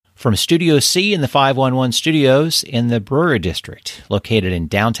From Studio C in the 511 Studios in the Brewery District, located in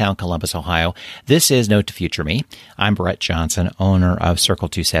downtown Columbus, Ohio, this is Note to Future Me. I'm Brett Johnson, owner of Circle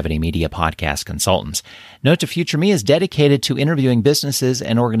 270 Media Podcast Consultants. Note to Future Me is dedicated to interviewing businesses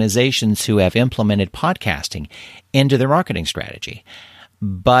and organizations who have implemented podcasting into their marketing strategy.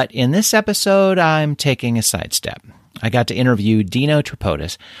 But in this episode, I'm taking a sidestep. I got to interview Dino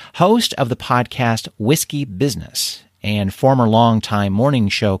Tripodis, host of the podcast Whiskey Business, and former longtime morning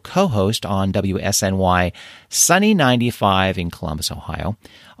show co-host on WSNY Sunny 95 in Columbus, Ohio.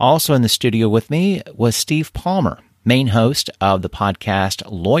 Also in the studio with me was Steve Palmer, main host of the podcast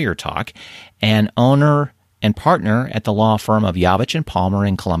Lawyer Talk and owner and partner at the law firm of Yavich and Palmer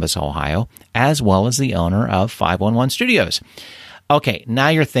in Columbus, Ohio, as well as the owner of 511 Studios. Okay, now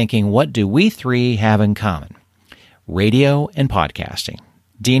you're thinking, what do we three have in common? Radio and podcasting.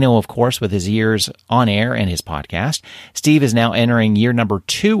 Dino, of course, with his years on air and his podcast. Steve is now entering year number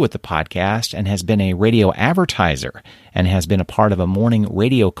 2 with the podcast and has been a radio advertiser and has been a part of a morning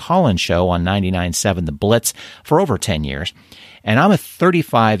radio call-in show on 99.7 The Blitz for over 10 years. And I'm a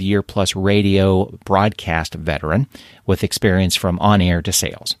 35-year-plus radio broadcast veteran with experience from on-air to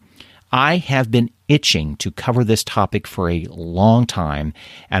sales. I have been itching to cover this topic for a long time,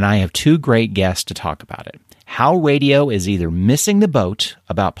 and I have 2 great guests to talk about it. How radio is either missing the boat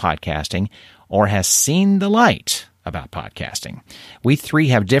about podcasting or has seen the light about podcasting. We 3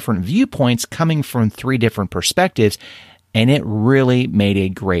 have different viewpoints coming from 3 different perspectives, and it really made a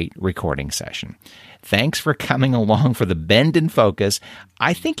great recording session. Thanks for coming along for the Bend in Focus.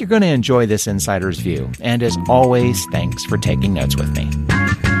 I think you're going to enjoy this insider's view. And as always, thanks for taking notes with me.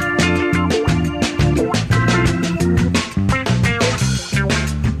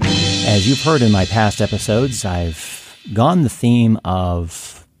 As you've heard in my past episodes, I've gone the theme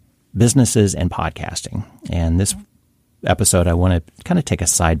of businesses and podcasting. And this episode, I want to kind of take a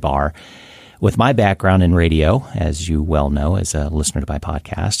sidebar. With my background in radio, as you well know, as a listener to my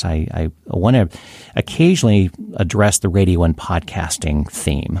podcast, I want to occasionally address the radio and podcasting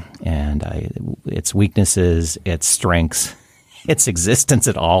theme and its weaknesses, its strengths, its existence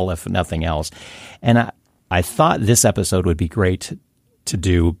at all, if nothing else. And I thought this episode would be great to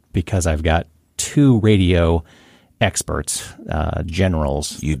do because I've got 2 radio experts,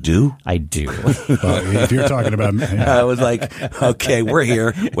 generals. You do? I do. If you're talking about me. I was like, okay, we're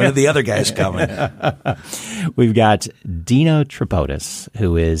here. When are the other guys coming? We've got Dino Tripodis,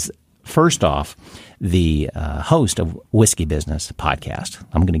 who is, first off, the host of Whiskey Business podcast.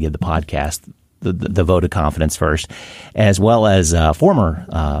 I'm going to give the podcast the vote of confidence first, as well as former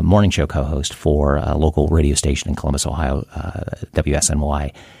morning show co-host for a local radio station in Columbus, Ohio,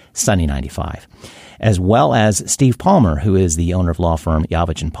 WSNY Sunny 95, as well as Steve Palmer, who is the owner of law firm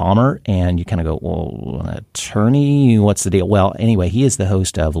Yavich and Palmer. And you kind of go, well, an attorney, what's the deal? Well, anyway, he is the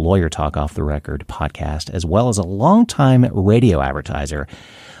host of Lawyer Talk Off the Record podcast, as well as a longtime radio advertiser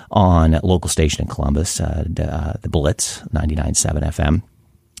on a local station in Columbus, the Blitz 99.7 FM.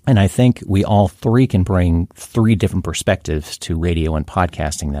 And I think we all 3 can bring 3 different perspectives to radio and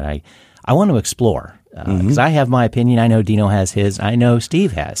podcasting that I want to explore. Because I have my opinion. I know Dino has his. I know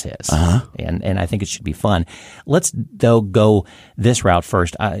Steve has his. And I think it should be fun. Let's, though, go this route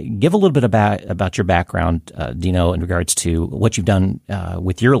first. Give a little bit about your background, Dino, in regards to what you've done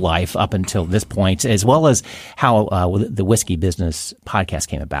with your life up until this point, as well as how the Whiskey Business podcast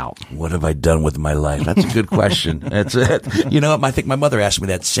came about. What have I done with my life? That's a good question. That's it. You know, I think my mother asked me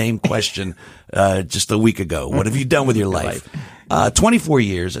that same question just a week ago. What have you done with your life? 24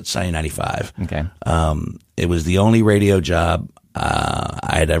 years at Sunny 95. Okay. It was the only radio job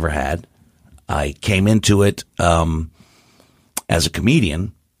I had ever had. I came into it as a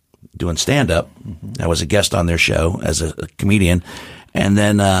comedian doing stand-up. I was a guest on their show as a comedian. And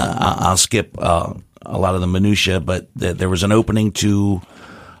then I'll skip a lot of the minutia, but there was an opening to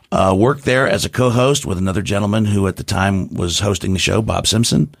work there as a co-host with another gentleman who at the time was hosting the show, Bob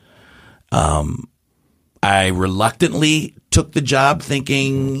Simpson. I reluctantly took the job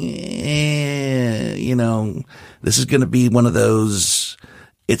thinking, this is going to be one of those,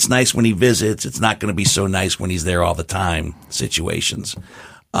 it's nice when he visits, it's not going to be so nice when he's there all the time situations.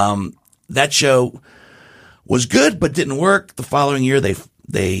 That show was good, but didn't work. The following year, they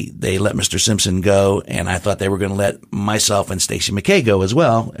let Mr. Simpson go, and I thought they were going to let myself and Stacey McKay go as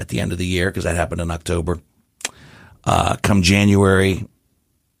well at the end of the year, because that happened in October. Come January,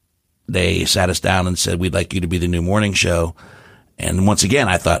 they sat us down and said, we'd like you to be the new morning show. And once again,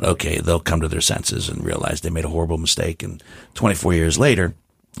 I thought, okay, they'll come to their senses and realize they made a horrible mistake. And 24 years later,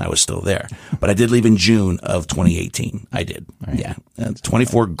 I was still there. But I did leave in June of 2018. I did. Right. Yeah.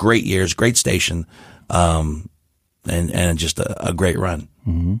 24 great years, great station, and just a great run.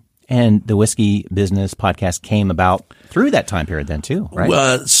 Mm-hmm. And the Whiskey Business podcast came about through that time period then too,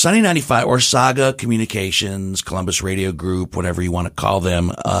 right? Sunny 95 or Saga Communications, Columbus Radio Group, whatever you want to call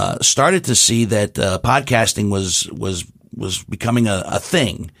them, started to see that podcasting was becoming a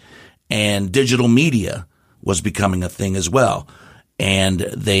thing, and digital media was becoming a thing as well. And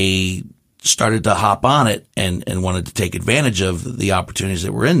they started to hop on it and wanted to take advantage of the opportunities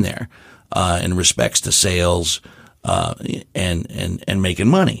that were in there in respects to sales and making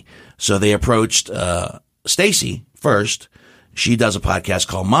money. So they approached Stacy first. She does a podcast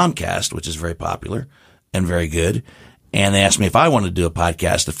called Momcast, which is very popular and very good. And they asked me if I wanted to do a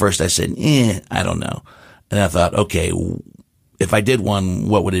podcast. At first I said, I don't know. And I thought, okay, if I did one,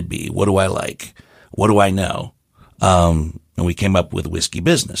 what would it be? What do I like? What do I know? And we came up with Whiskey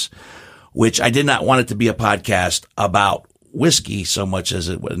Business, which I did not want it to be a podcast about whiskey so much as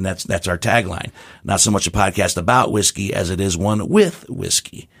it, and that's our tagline. Not so much a podcast about whiskey as it is one with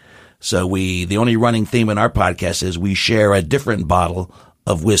whiskey. So the only running theme in our podcast is we share a different bottle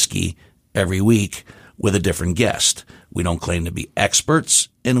of whiskey every week with a different guest. We don't claim to be experts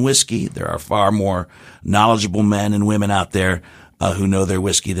in whiskey. There are far more knowledgeable men and women out there who know their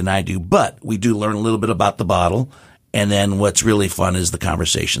whiskey than I do, but we do learn a little bit about the bottle. And then what's really fun is the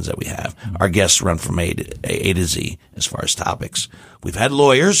conversations that we have. Our guests run from A to Z as far as topics. We've had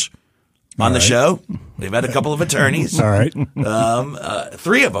lawyers on the show. We've had a couple of attorneys. All right.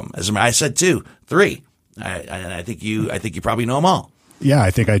 3 of them. As I said, 2, 3. I think you probably know them all. Yeah,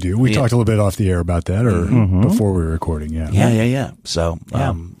 I think I do. We talked a little bit off the air about that, or before we were recording. Yeah. Yeah. So,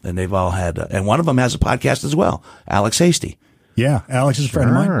 and they've all had, and one of them has a podcast as well, Alex Hasty. Yeah, Alex is a friend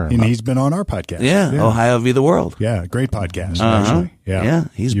of mine, and he's been on our podcast. Yeah. Ohio v. the World. Yeah, great podcast, actually. Yeah,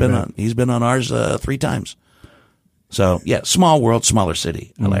 he's been on ours 3 times. So, yeah, small world, smaller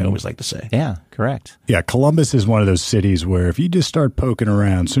city, I always like to say. Yeah, correct. Yeah, Columbus is one of those cities where if you just start poking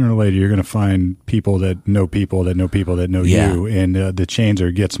around, sooner or later you're going to find people that know people that know people that know you, and the chains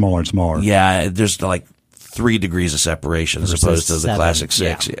get smaller and smaller. Yeah, there's like 3 degrees of separation as opposed to the classic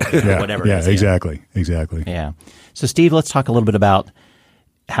 6. Yeah, whatever it is. Exactly. Yeah. So, Steve, let's talk a little bit about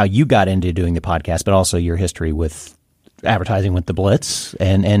how you got into doing the podcast, but also your history with advertising with the Blitz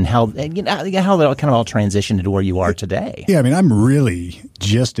and how that kind of all transitioned into where you are today. Yeah, I mean, I'm really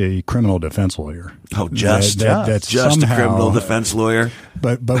just a criminal defense lawyer. Oh, just somehow, a criminal defense lawyer.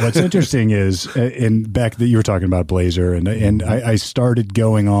 But what's interesting is, and back that you were talking about Blazer, and I started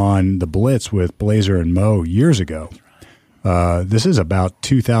going on the Blitz with Blazer and Mo years ago. This is about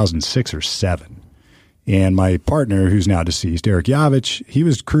 2006 or 7. And my partner, who's now deceased, Eric Yavich, he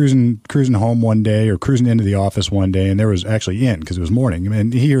was cruising home one day, or cruising into the office one day, and there was actually because it was morning,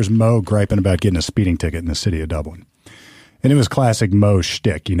 and he hears Mo griping about getting a speeding ticket in the city of Dublin. And it was classic Mo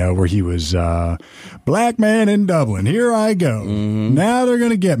shtick, where he was, black man in Dublin, here I go. Now they're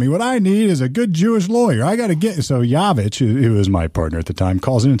going to get me. What I need is a good Jewish lawyer. I got to get. So Yavich, who was my partner at the time,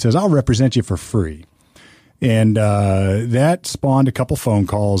 calls in and says, I'll represent you for free. And that spawned a couple phone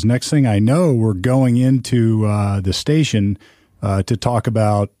calls. Next thing I know, we're going into the station to talk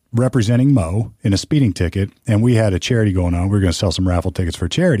about representing Mo in a speeding ticket. And we had a charity going on. We were going to sell some raffle tickets for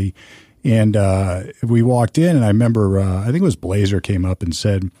charity. And we walked in, and I remember, I think it was Blazer came up and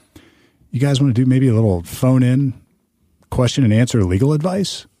said, you guys want to do maybe a little phone-in question and answer legal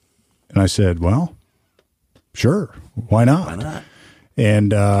advice? And I said, well, sure. Why not? Why not? And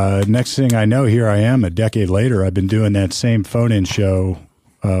next thing I know, here I am a decade later. I've been doing that same phone-in show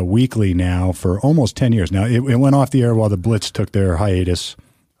weekly now for almost 10 years. Now, it went off the air while the Blitz took their hiatus,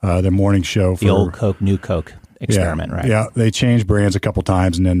 their morning show. The old Coke, new Coke experiment, right? Yeah, they changed brands a couple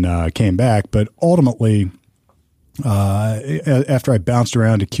times and then came back. But ultimately, after I bounced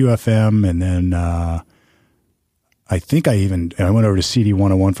around to QFM and then I think I went over to CD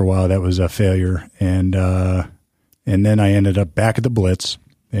 101 for a while. That was a failure. And then I ended up back at the Blitz,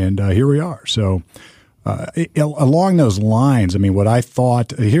 and here we are. So along those lines, I mean, what I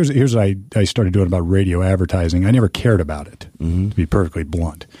thought, here's what I started doing about radio advertising. I never cared about it, to be perfectly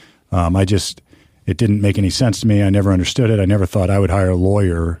blunt. It didn't make any sense to me. I never understood it. I never thought I would hire a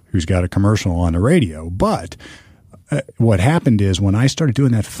lawyer who's got a commercial on the radio. But what happened is when I started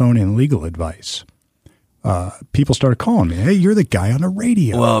doing that phone-in legal advice, people started calling me, hey, you're the guy on the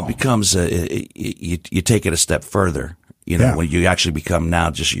radio. Well, it becomes, you take it a step further, when you actually become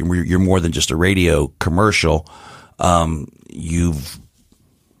now just, you're more than just a radio commercial. You've,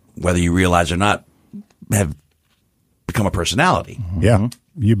 whether you realize or not, have become a personality. Yeah,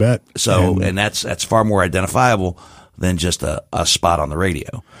 you bet. So, and that's far more identifiable than just a spot on the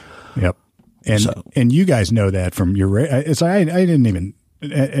radio. Yep. And you guys know that from your, I didn't even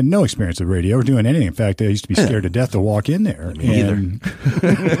and no experience with radio or doing anything. In fact, I used to be scared to death to walk in there. Me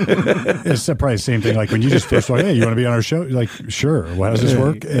It's probably the same thing. Like when you just first like, hey, you want to be on our show? You're like, sure. Well, how does this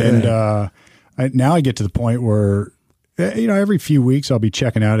work? And now I get to the point where, every few weeks I'll be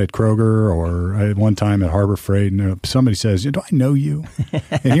checking out at Kroger or at one time at Harbor Freight, and somebody says, do I know you?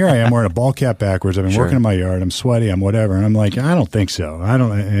 And here I am wearing a ball cap backwards. I've been working in my yard. I'm sweaty. I'm whatever. And I'm like, I don't think so. I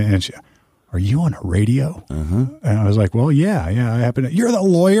don't. And she, are you on the radio? And I was like, well, yeah, I happen to. You're the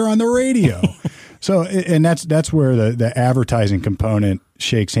lawyer on the radio. So, and that's where the advertising component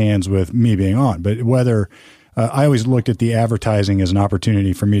shakes hands with me being on. But whether I always looked at the advertising as an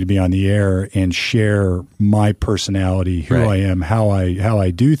opportunity for me to be on the air and share my personality, who I am, how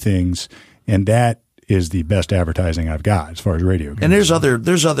I do things, and that is the best advertising I've got as far as radio goes. And there's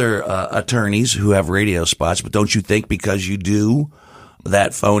other attorneys who have radio spots, but don't you think because you do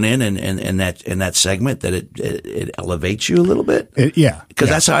that phone in and that segment that it elevates you a little bit? Because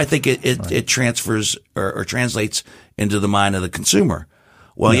that's how I think it transfers or translates into the mind of the consumer.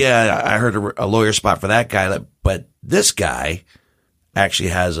 Well, I heard a lawyer spot for that guy, but this guy actually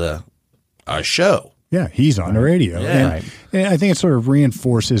has a show. Yeah, he's on the radio. Yeah. And I think it sort of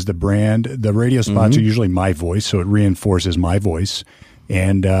reinforces the brand. The radio spots are usually my voice, so it reinforces my voice.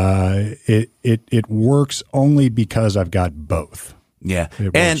 And it works only because I've got both. Yeah.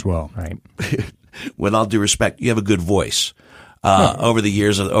 It works well. Right. With all due respect, you have a good voice. Over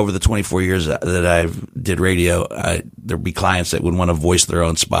the 24 years that I've did radio, there'd be clients that would want to voice their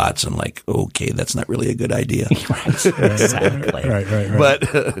own spots. And like, okay, that's not really a good idea. Exactly.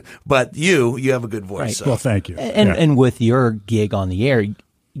 Right. But you have a good voice. Right. So. Well, thank you. And with your gig on the air,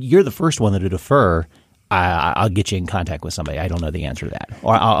 you're the first one to defer. I'll get you in contact with somebody. I don't know the answer to that,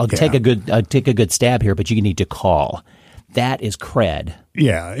 or I'll take a good stab here, but you need to call. That is cred.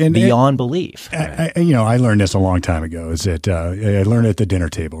 Yeah. And beyond belief. I learned this a long time ago, is that I learned it at the dinner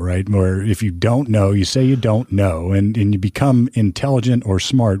table, right? Where if you don't know, you say you don't know, and you become intelligent or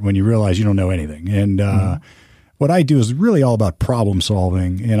smart when you realize you don't know anything. And what I do is really all about problem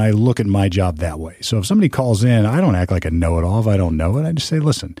solving, and I look at my job that way. So if somebody calls in, I don't act like a know-it-all if I don't know it. I just say,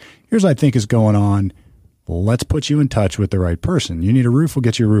 listen, here's what I think is going on. Let's put you in touch with the right person. You need a roof, we'll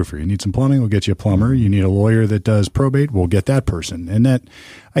get you a roofer. You need some plumbing, we'll get you a plumber. You need a lawyer that does probate, we'll get that person. And that,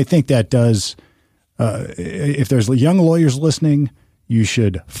 I think that does, if there's young lawyers listening, you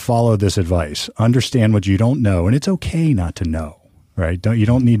should follow this advice. Understand what you don't know, and it's okay not to know, right? You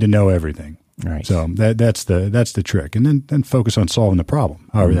don't need to know everything. Right. So that's the trick. And then focus on solving the problem,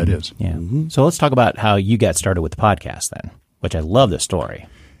 however that is. Yeah. So let's talk about how you got started with the podcast then, which I love this story.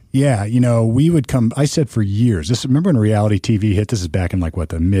 Yeah, we would come, I said for years, remember when reality TV hit? This is back in late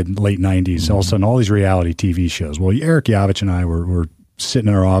 90s. All of a sudden, all these reality TV shows. Well, Eric Yavich and I were sitting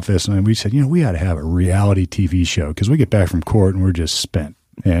in our office, and we said, we ought to have a reality TV show because we get back from court and we're just spent.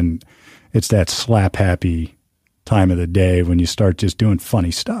 And it's that slap happy time of the day when you start just doing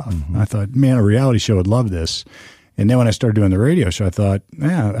funny stuff. I thought, man, a reality show would love this. And then when I started doing the radio show, I thought,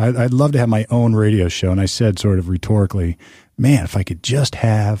 I'd love to have my own radio show. And I said sort of rhetorically, man, if I could just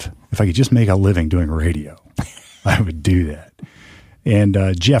make a living doing radio, I would do that. And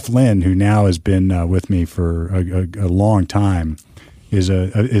Jeff Lynne, who now has been with me for a long time, is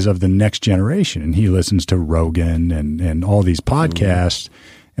of the next generation, and he listens to Rogan and all these podcasts.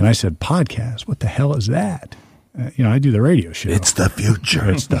 And I said, podcast? What the hell is that? I do the radio show. It's the future.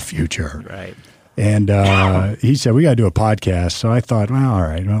 It's the future. Right. And he said, we got to do a podcast. So I thought, well, all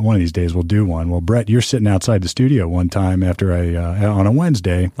right, one of these days we'll do one. Well, Brett, you're sitting outside the studio one time after on a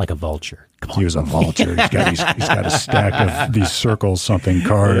Wednesday. Like a vulture. Come on. He was a vulture. He's got a stack of these circle something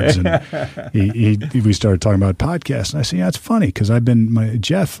cards. And we started talking about podcasts. And I said, yeah, it's funny because I've been,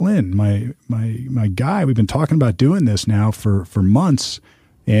 Jeff Lynne, my guy, we've been talking about doing this now for months.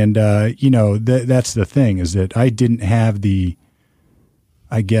 And, that's the thing is that I didn't have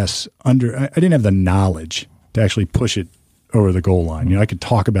I didn't have the knowledge to actually push it over the goal line. I could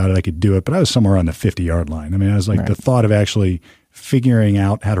talk about it, I could do it, but I was somewhere on the 50-yard line. I mean, I was like the thought of actually figuring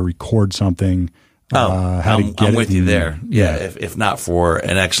out how to record something. I'm with you there. Yeah. If not for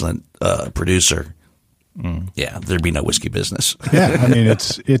an excellent producer, there'd be no whiskey business. Yeah. I mean,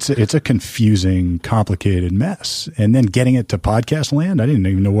 it's a confusing, complicated mess. And then getting it to podcast land, I didn't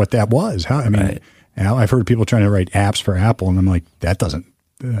even know what that was. I've heard people trying to write apps for Apple, and I'm like, that's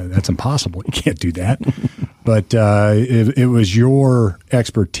impossible. You can't do that. But it was your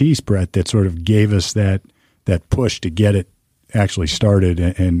expertise, Brett, that sort of gave us that push to get it actually started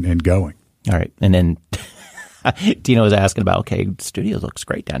and going. All right. And then Dino was asking about, studio looks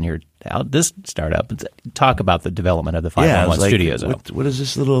great down here. This startup. Talk about the development of the 511 studios. What is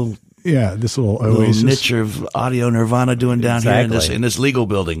this little this little little oasis. niche of audio nirvana doing down here in this legal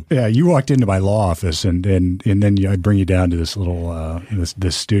building. Yeah, you walked into my law office, and then I bring you down to this little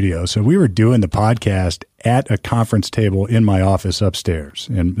this studio. So we were doing the podcast at a conference table in my office upstairs,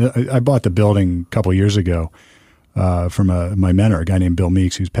 and I bought the building a couple of years ago from my mentor, a guy named Bill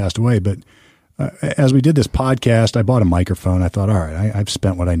Meeks, who's passed away. But as we did this podcast, I bought a microphone. I thought, all right, I've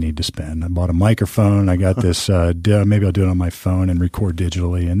spent what I need to spend. I bought a microphone. I got this. Maybe I'll do it on my phone and record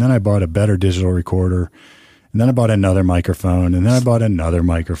digitally. And then I bought a better digital recorder. And then I bought another microphone. And then I bought another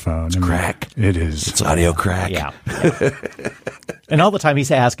microphone. It's crack. It is. It's audio crack. Yeah. And all the time he's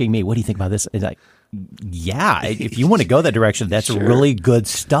asking me, what do you think about this? It's like, yeah, if you want to go that direction, that's really good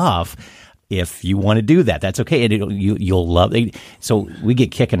stuff. If you want to do that, that's okay. And you'll love it. So we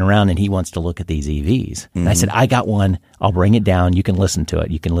get kicking around and he wants to look at these EVs. And I said, I got one. I'll bring it down. You can listen to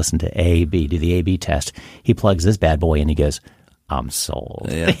it. You can listen to A, B, do the A/B test. He plugs this bad boy and he goes, I'm sold.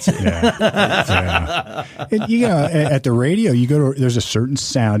 Yeah. And, at the radio, there's a certain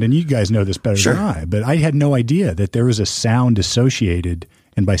sound, and you guys know this better than I, but I had no idea that there was a sound associated,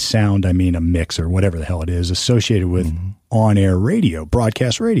 and by sound, I mean a mix or whatever the hell it is, associated with on-air radio,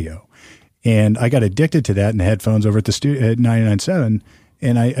 broadcast radio. And I got addicted to that in the headphones over at the studio at 99.7.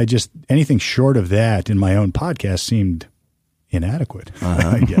 And I just, anything short of that in my own podcast seemed inadequate,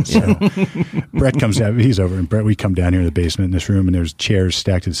 I guess. So Brett comes out, he's over, and Brett, we come down here in the basement in this room, and there's chairs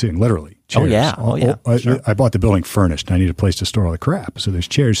stacked to the ceiling, literally. Chairs. Oh, yeah. I bought the building furnished, and I need a place to store all the crap. So there's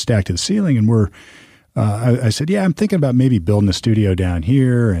chairs stacked to the ceiling, and I said, I'm thinking about maybe building a studio down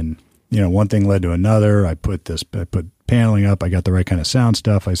here. And, one thing led to another. I put paneling up. I got the right kind of sound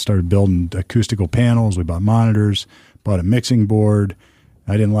stuff. I started building acoustical panels. We bought monitors, bought a mixing board.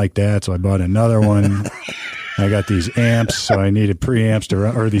 I didn't like that, so I bought another one. I got these amps, so I needed preamps to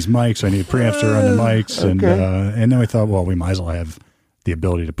run, or these mics, so I needed preamps to run the mics. And then I thought, well, we might as well have the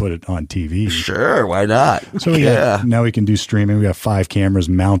ability to put it on TV. Sure, why not? So now we can do streaming. We have 5 cameras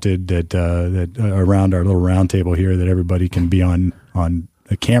mounted that around our little round table here that everybody can be on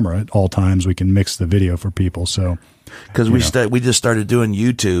a camera at all times. We can mix the video for people. So because we just started doing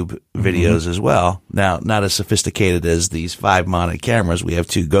YouTube videos as well. Now, not as sophisticated as these 5 mounted cameras. We have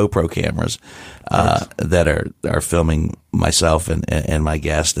 2 GoPro cameras that are filming myself and my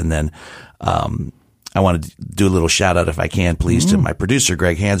guest. And then I want to do a little shout out, if I can, please, to my producer,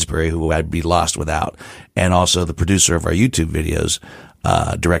 Greg Hansberry, who I'd be lost without, and also the producer of our YouTube videos,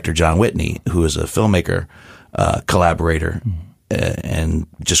 director John Whitney, who is a filmmaker, collaborator, and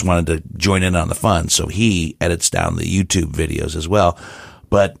just wanted to join in on the fun. So he edits down the YouTube videos as well.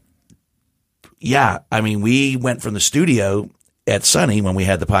 But yeah, I mean, we went from the studio at Sunny when we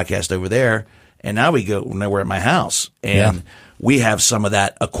had the podcast over there, and now we're at my house, and we have some of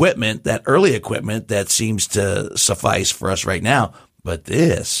that equipment, that early equipment that seems to suffice for us right now. But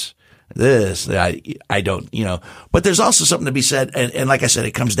this, I don't, but there's also something to be said. And like I said,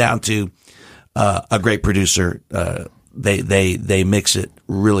 it comes down to, a great producer. They mix it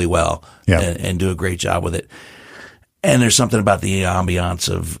really well and do a great job with it. And there's something about the ambiance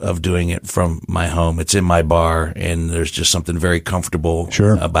of doing it from my home. It's in my bar, and there's just something very comfortable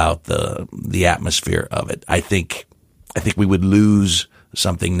about the atmosphere of it. I think we would lose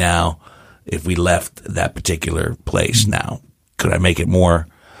something now if we left that particular place now. Could I make it more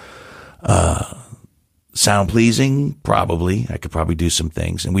sound pleasing? Probably. I could probably do some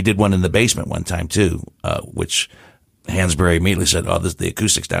things. And we did one in the basement one time too, which Hansberry immediately said, the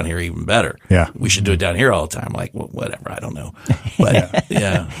acoustics down here are even better. Yeah. We should do it down here all the time. Like, well, whatever. I don't know. But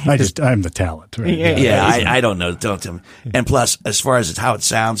I'm the talent. Right? I don't know. Don't tell me. And plus, as far as how it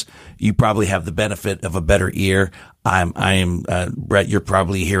sounds, you probably have the benefit of a better ear. I am, Brett, you're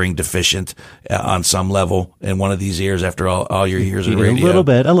probably hearing deficient on some level in one of these ears after all your years of radio. A little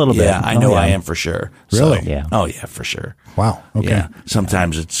bit. Yeah, I know I am for sure. Really? So, yeah. Oh, yeah, for sure. Wow. Okay. Yeah.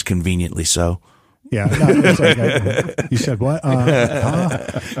 Sometimes it's conveniently so. Yeah. No, it's like, you said what?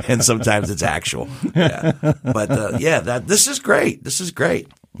 And sometimes it's actual. Yeah. But this is great. This is great.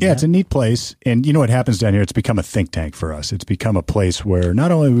 Yeah, it's a neat place. And you know what happens down here? It's become a think tank for us. It's become a place where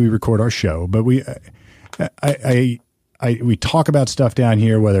not only we record our show, but we talk about stuff down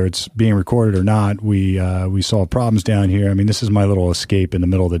here, whether it's being recorded or not. We solve problems down here. I mean, this is my little escape in the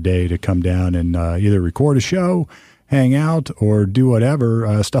middle of the day to come down and either record a show, hang out, or do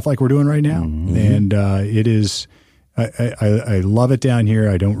whatever, stuff like we're doing right now. Mm-hmm. And it is, I love it down here.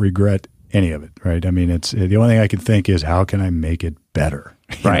 I don't regret any of it, right? I mean, it's the only thing I can think is, how can I make it better?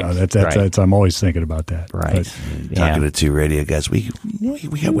 Right. That's I'm always thinking about that. Right. Talking to 2 radio guys, we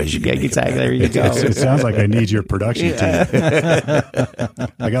got ways you can make exactly. it There you go. It sounds like I need your production team.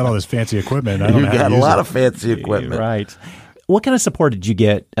 I got all this fancy equipment. I don't know how got to a use lot it. of fancy equipment. Right. What kind of support did you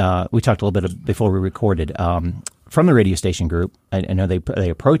get? We talked a little bit before we recorded from the radio station group. I know they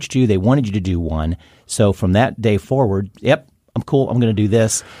approached you. They wanted you to do one. So from that day forward, yep, I'm cool. I'm going to do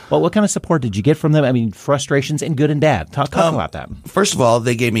this. Well, what kind of support did you get from them? I mean, frustrations and good and bad. Talk about that. First of all,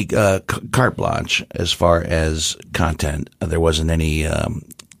 they gave me carte blanche as far as content. There wasn't any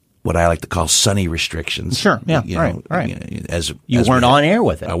what I like to call sunny restrictions. Sure. Yeah. Right. As you weren't on air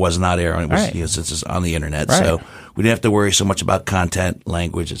with it. I was not air. It was since it's on the internet, so we didn't have to worry so much about content,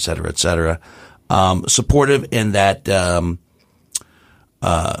 language, et cetera, et cetera. Supportive in that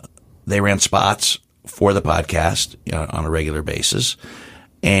they ran spots for the podcast on a regular basis.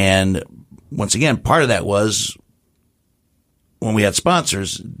 And once again, part of that was when we had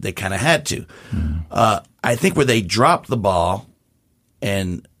sponsors, they kind of had to. I think where they dropped the ball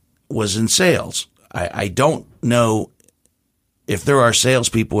and was in sales. I don't know if there are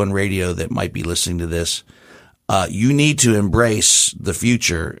salespeople in radio that might be listening to this. You need to embrace the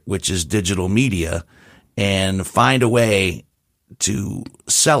future, which is digital media, and find a way to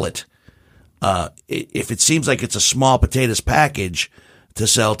sell it. If it seems like it's a small potatoes package to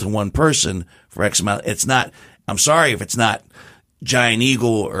sell to one person for X amount, it's not. I'm sorry if it's not Giant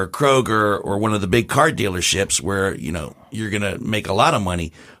Eagle or Kroger or one of the big car dealerships where you're going to make a lot of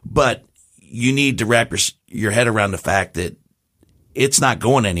money, but you need to wrap your head around the fact that it's not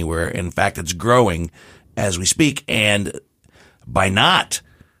going anywhere. In fact, it's growing as we speak, and by not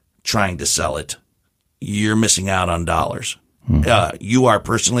trying to sell it, you're missing out on dollars. You are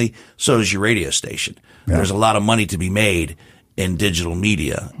personally, so is your radio station. Yeah. There's a lot of money to be made in digital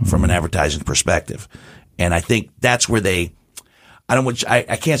media from an advertising perspective. And I think that's where I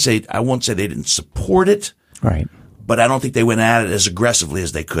won't say they didn't support it. Right. But I don't think they went at it as aggressively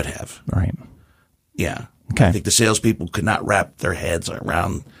as they could have. Right. Yeah. Okay. I think the salespeople could not wrap their heads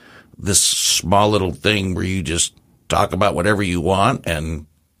around this small little thing where you just talk about whatever you want and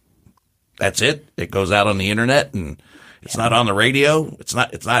that's it. It goes out on the internet and it's not on the radio. It's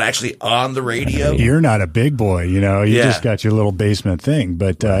not actually on the radio. You're not a big boy, you just got your little basement thing.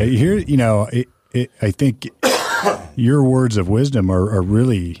 But here, I think your words of wisdom are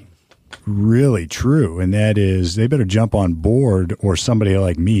really, really true. And that is they better jump on board or somebody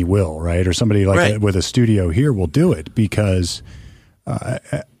like me will, right? Or somebody with a studio here will do it because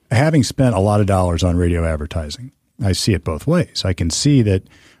having spent a lot of dollars on radio advertising, I see it both ways. I can see that,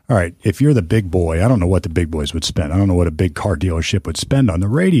 all right, if you're the big boy, I don't know what the big boys would spend. I don't know what a big car dealership would spend on the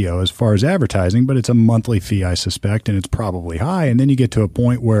radio as far as advertising, but it's a monthly fee, I suspect, and it's probably high. And then you get to a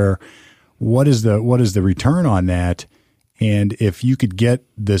point where what is the return on that? And if you could get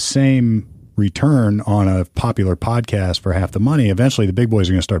the same return on a popular podcast for half the money, eventually the big boys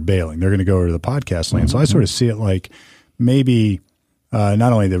are going to start bailing. They're going to go over to the podcast land. So I sort of see it like maybe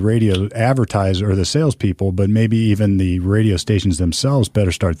not only the radio advertiser or the salespeople, but maybe even the radio stations themselves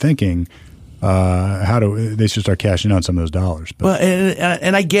better start thinking they should start cashing on some of those dollars. But. Well,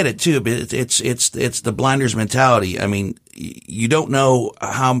 and I get it too, but it's the blinders mentality. I mean, you don't know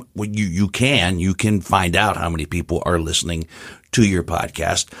how you can find out how many people are listening to your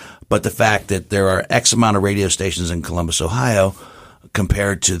podcast, but the fact that there are X amount of radio stations in Columbus, Ohio,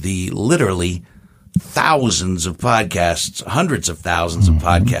 compared to the literally thousands of podcasts, hundreds of thousands of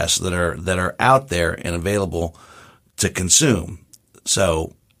podcasts that are out there and available to consume.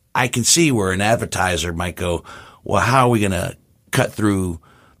 So I can see where an advertiser might go, well, how are we going to cut through?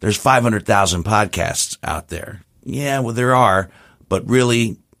 There's 500,000 podcasts out there. Yeah, well, there are, but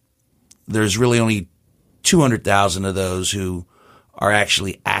really, there's really only 200,000 of those who are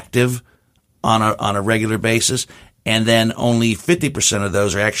actually active on a regular basis. And then only 50% of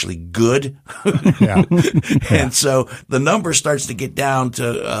those are actually good. Yeah. And so the number starts to get down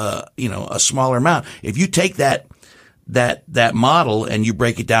to, a smaller amount. If you take that model and you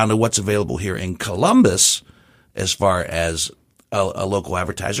break it down to what's available here in Columbus as far as a local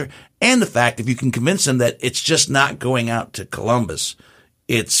advertiser, and the fact if you can convince them that it's just not going out to Columbus,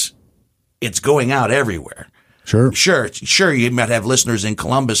 it's going out everywhere. Sure. You might have listeners in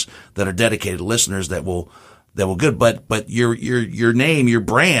Columbus that are dedicated listeners that will good, but your name, your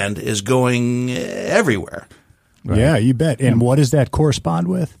brand is going everywhere. Right? Yeah, you bet. And what does that correspond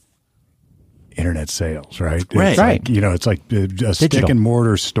with? Internet sales, right? Right. It's like a stick and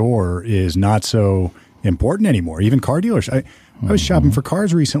mortar store is not so important anymore. Even car dealers. I was shopping for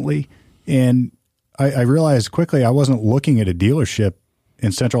cars recently, and I realized quickly I wasn't looking at a dealership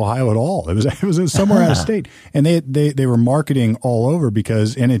in Central Ohio at all. It was somewhere out of state, and they were marketing all over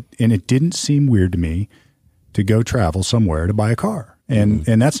because it didn't seem weird to me to go travel somewhere to buy a car, and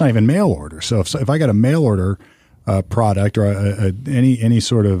that's not even mail order. So if I got a mail order product or any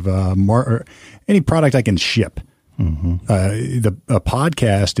sort of or any product I can ship A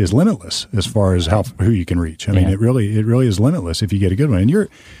podcast is limitless as far as who you can reach. I mean, it really is limitless if you get a good one. And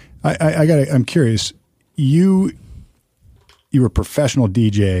I'm curious. You were a professional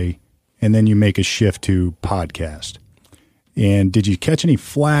DJ, and then you make a shift to podcast. And did you catch any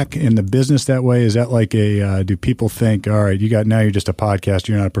flack in the business that way? Is that like do people think, all right, you're just a podcaster,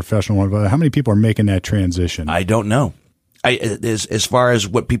 you're not a professional one? But how many people are making that transition? I don't know. As far as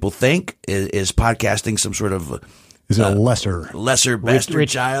what people think, is podcasting some sort of is it a lesser bastard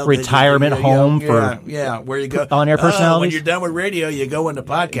child retirement home for where you go on-air personalities? When you're done with radio, you go into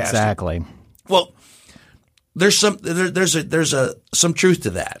podcasting. Exactly. Well, there's some truth to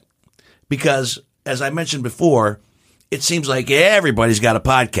that, because as I mentioned before, it seems like everybody's got a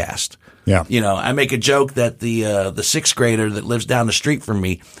podcast. Yeah. I make a joke that the sixth grader that lives down the street from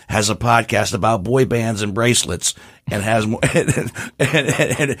me has a podcast about boy bands and bracelets and has more and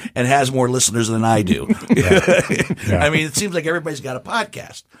has more listeners than I do. Yeah. I mean, it seems like everybody's got a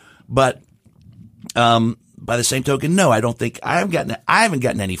podcast, but by the same token, no, I don't think I haven't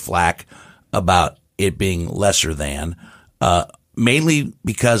gotten any flack about it being lesser than, mainly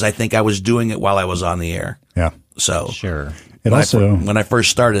because I think I was doing it while I was on the air. Yeah. So sure. When I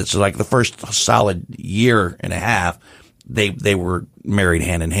first started, so like the first solid year and a half, they were married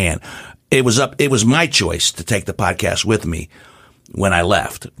hand in hand. It was my choice to take the podcast with me when I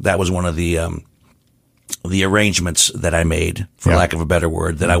left. That was one of the arrangements that I made, for lack of a better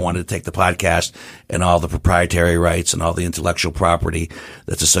word, that I wanted to take the podcast and all the proprietary rights and all the intellectual property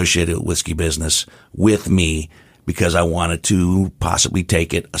that's associated with whiskey business with me, because I wanted to possibly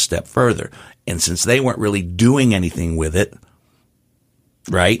take it a step further. And since they weren't really doing anything with it,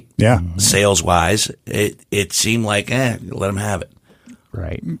 right? Yeah. Sales wise, it seemed like, let them have it.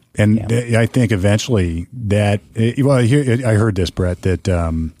 Right. And I think eventually that, I heard this, Brett,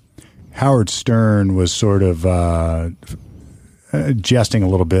 that Howard Stern was sort of jesting a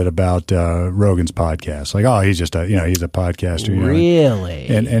little bit about Rogan's podcast. Like, oh, he's just he's a podcaster. Really?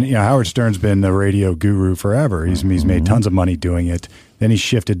 And Howard Stern's been the radio guru forever. He's made tons of money doing it. Then he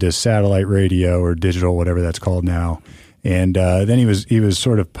shifted to satellite radio or digital, whatever that's called now. And then he was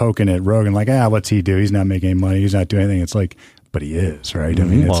sort of poking at Rogan, like, what's he do? He's not making any money. He's not doing anything. It's like, but he is, right? I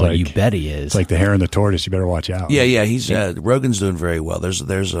mean, it's like, you bet he is. It's like the hare and the tortoise. You better watch out. Yeah. He's Rogan's doing very well. There's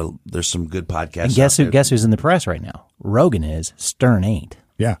some good podcasts. And guess who's in the press right now? Rogan is. Stern ain't.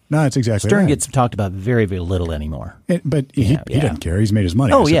 Yeah, no, that's exactly Stern right. gets talked about very, very little anymore. But he doesn't care. He's made his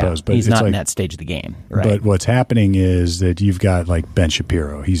money, I suppose. But he's not in that stage of the game. Right. But what's happening is that you've got like Ben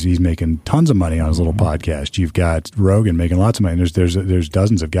Shapiro. He's making tons of money on his little podcast. You've got Rogan making lots of money. There's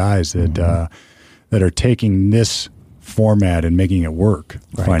dozens of guys that that are taking this format and making it work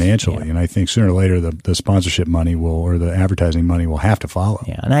financially. And I think sooner or later the sponsorship money or the advertising money will have to follow.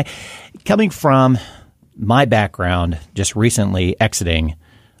 Yeah, and coming from my background, just recently exiting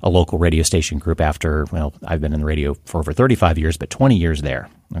a local radio station group after, I've been in the radio for over 35 years, but 20 years there,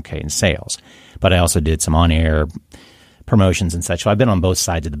 in sales. But I also did some on-air promotions and such. So I've been on both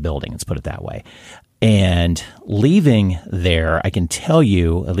sides of the building, let's put it that way. And leaving there, I can tell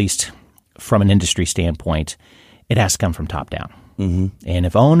you, at least from an industry standpoint, it has to come from top down. Mm-hmm. And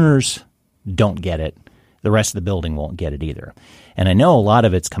if owners don't get it, the rest of the building won't get it either. And I know a lot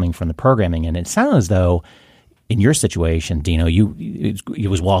of it's coming from the programming, and it sounds as though in your situation, Dino, it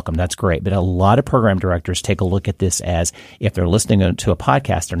was welcome. That's great. But a lot of program directors take a look at this as if they're listening to a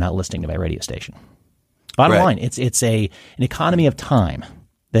podcast, they're not listening to my radio station. Bottom line, it's an economy of time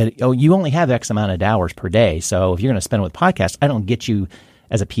that you only have X amount of hours per day. So if you're going to spend with podcasts, I don't get you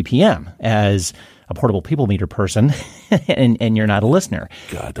as a PPM, as a portable people meter person, and you're not a listener.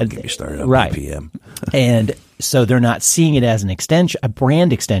 God, don't get me started on PPM. And so they're not seeing it as an extension, a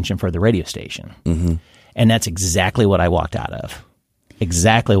brand extension for the radio station. Mm-hmm. And that's exactly what I walked out of.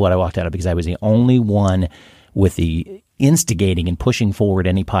 Exactly what I walked out of, because I was the only one with the instigating and pushing forward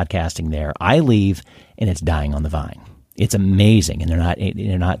any podcasting there. I leave and it's dying on the vine. It's amazing. And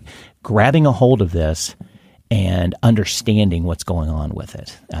they're not grabbing a hold of this and understanding what's going on with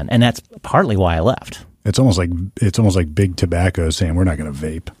it. And that's partly why I left. It's almost like big tobacco saying we're not going to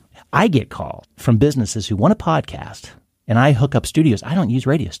vape. I get called from businesses who want a podcast, and I hook up studios. I don't use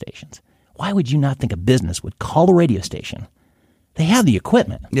radio stations. Why would you not think a business would call a radio station? They have the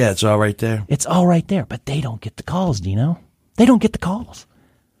equipment. Yeah, it's all right there. It's all right there, but they don't get the calls, Dino. They don't get the calls.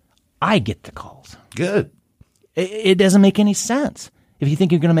 I get the calls. Good. It doesn't make any sense. If you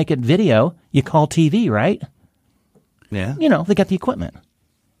think you're going to make a video, you call TV, right? Yeah. They got the equipment.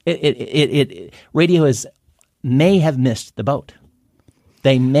 Radio may have missed the boat.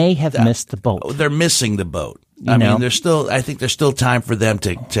 They may have missed the boat. They're missing the boat. I mean, I think there's still time for them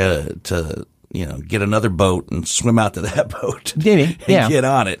to get another boat and swim out to that boat Maybe, yeah. and get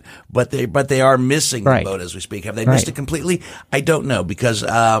on it. But they are missing Right. the boat as we speak. Have they missed it completely? I don't know, because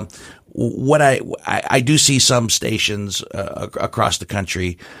what I do see some stations across the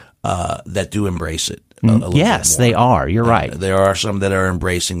country that do embrace it. A little Yes, bit more. they are. You're right. There are some that are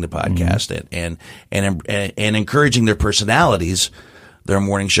embracing the podcast and encouraging their personalities, their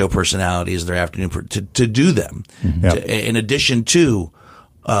morning show personalities, their afternoon to do them, in addition to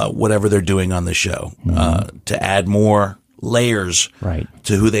whatever they're doing on the show, to add more layers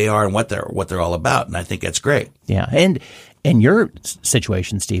to who they are and what they're all about. And I think that's great. Yeah, and in your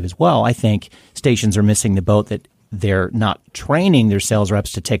situation, Steve, as well, I think stations are missing the boat that they're not training their sales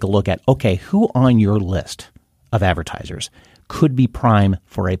reps to take a look at, okay, who on your list of advertisers could be prime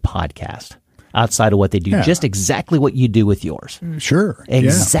for a podcast outside of what they do, just exactly what you do with yours. Sure.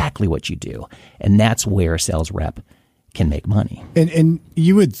 Exactly what you do. And that's where a sales rep can make money. And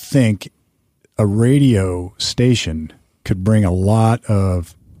you would think a radio station could bring a lot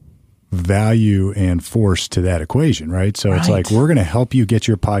of value and force to that equation, right? So it's like, we're going to help you get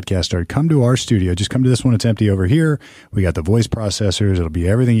your podcast started. Come to our studio. Just come to this one. It's empty over here. We got the voice processors. It'll be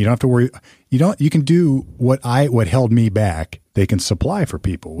everything. You don't have to worry. You can do what held me back. They can supply for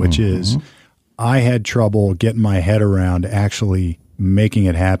people, which is I had trouble getting my head around actually making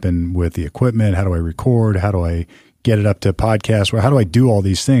it happen with the equipment. How do I record? How do I get it up to podcast? How do I do all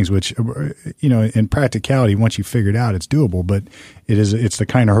these things? Which, in practicality, once you figure it out, it's doable, but it's the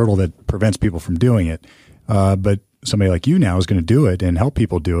kind of hurdle that prevents people from doing it. But somebody like you now is going to do it and help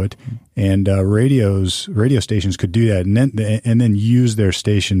people do it. And radio stations could do that and then use their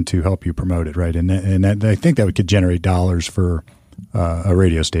station to help you promote it. Right. And I think that could generate dollars for a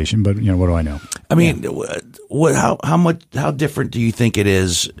radio station, but what do I know? I mean, how different do you think it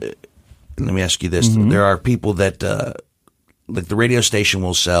is? Let me ask you this. There are people that, like the radio station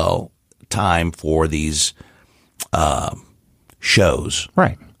will sell time for these shows.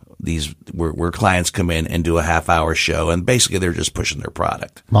 Right. These where clients come in and do a half-hour show, and basically they're just pushing their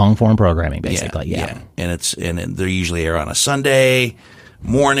product. Long-form programming, basically, yeah. And they're usually air on a Sunday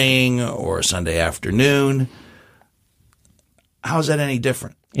morning or a Sunday afternoon. How is that any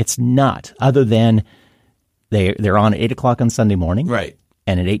different? It's not, other than they're on at 8 o'clock on Sunday morning. Right.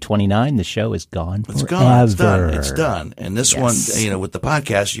 And at 8:29, the show is gone. It's forever. gone. It's done. It's done. And this one, with the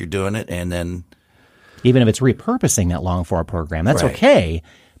podcast, you're doing it, and then even if it's repurposing that long form program, that's Right. okay.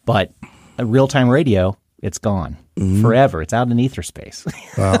 But a real time radio, it's gone forever. It's out in ether space.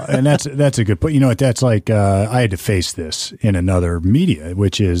 Well, and that's a good point. You know what? That's like I had to face this in another media,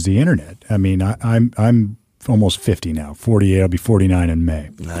 which is the internet. I mean, I'm almost 50 now. 48. I'll be 49 in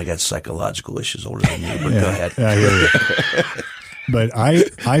May. I got psychological issues older than you. But go ahead. I hear you. But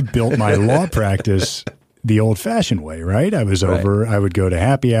I built my law practice the old-fashioned way, right? I would go to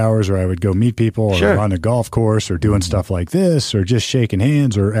happy hours, or I would go meet people, or on the golf course, or doing stuff like this, or just shaking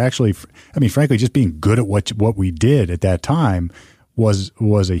hands, or actually, frankly, just being good at what we did at that time was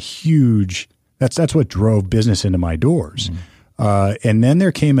a huge. That's what drove business into my doors. And then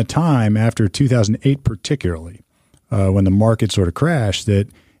there came a time after 2008, particularly, when the market sort of crashed, that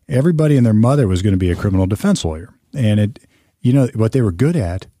everybody and their mother was going to be a criminal defense lawyer, and what they were good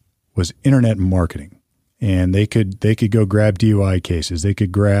at was internet marketing. And they could go grab DUI cases. They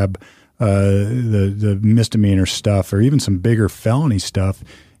could grab the misdemeanor stuff, or even some bigger felony stuff,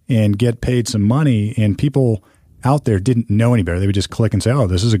 and get paid some money. And people out there didn't know any better. They would just click and say, "Oh,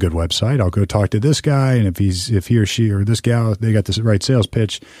 this is a good website. I'll go talk to this guy." And if he or she or this gal, they got the right sales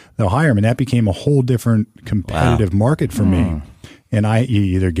pitch, they'll hire him. And that became a whole different competitive market for me. And you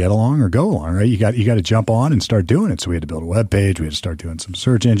either get along or go along, right? You got to jump on and start doing it. So we had to build a web page. We had to start doing some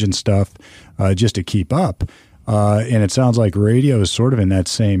search engine stuff just to keep up. And it sounds like radio is sort of in that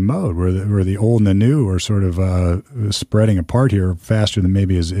same mode, where the old and the new are sort of spreading apart here faster than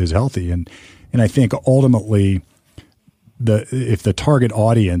maybe is healthy. And I think ultimately, if the target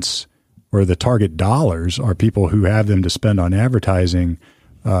audience or the target dollars are people who have them to spend on advertising,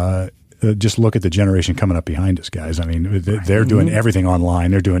 just look at the generation coming up behind us, guys. I mean, they're doing everything online.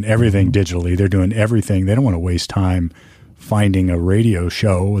 They're doing everything digitally. They're doing everything. They don't want to waste time finding a radio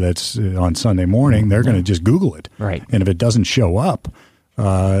show that's on Sunday morning. They're going to just Google it. Right. And if it doesn't show up,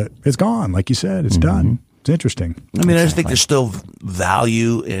 it's gone. Like you said, it's done. It's interesting. I mean, I just think there's still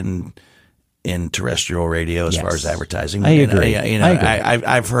value in terrestrial radio as far as advertising. I agree.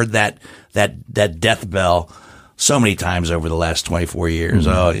 I've heard that death bell so many times over the last 24 years.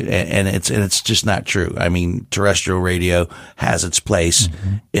 And it's just not true. I mean, terrestrial radio has its place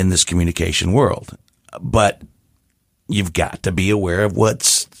in this communication world, but you've got to be aware of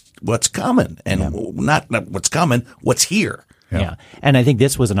what's coming, and not what's coming, what's here. Yeah. And I think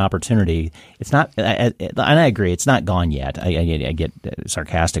this was an opportunity. It's not, and I agree, it's not gone yet. I get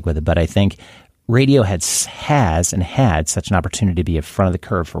sarcastic with it, but I think radio has and had such an opportunity to be in front of the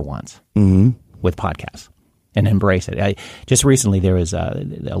curve for once with podcasts and embrace it. Just recently, there was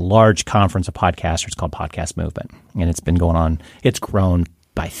a large conference of podcasters called Podcast Movement, and it's been going on. It's grown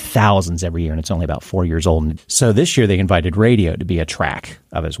by thousands every year, and it's only about 4 years old. And so this year, they invited radio to be a track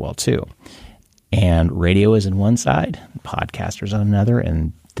of as well, too. And radio is on one side, podcasters on another,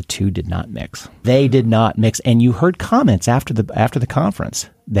 and the two did not mix. They did not mix. And you heard comments after the conference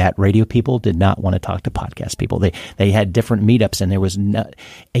that radio people did not want to talk to podcast people. They had different meetups, and there was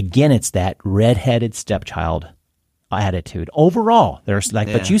again, it's that redheaded stepchild attitude. Overall, there's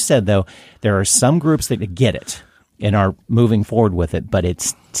but you said though, there are some groups that get it and are moving forward with it, but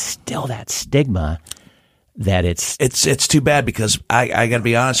it's still that stigma that it's too bad, because I got to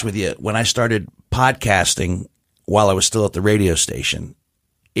be honest with you. When I started podcasting while I was still at the radio station,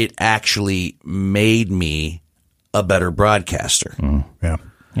 it actually made me a better broadcaster.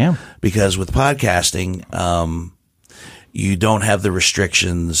 Yeah. Because with podcasting, you don't have the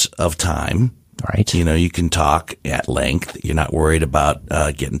restrictions of time. right. You know, you can talk at length. You're not worried about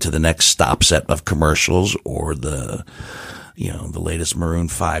getting to the next stop set of commercials or the latest Maroon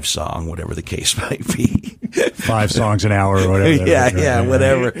 5 song, whatever the case might be. 5 songs an hour or whatever.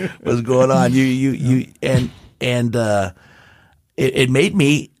 Whatever was going on. It made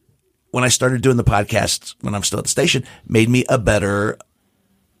me, when I started doing the podcasts when I'm still at the station, made me a better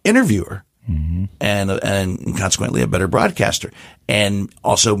interviewer. Mm-hmm. And consequently a better broadcaster, and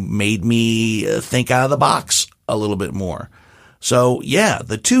also made me think out of the box a little bit more. So yeah,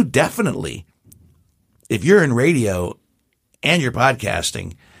 the two definitely, if you're in radio and you're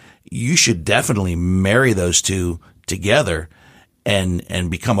podcasting, you should definitely marry those two together and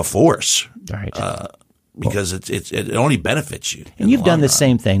become a force. Right. Because it only benefits you. And you've done the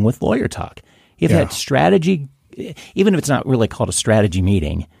same thing with Lawyer Talk. You've had strategy, even if it's not really called a strategy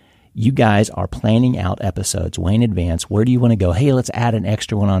meeting. You guys are planning out episodes way in advance. Where do you want to go? Hey, let's add an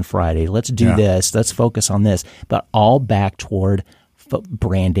extra one on Friday. Let's do this. Let's focus on this. But all back toward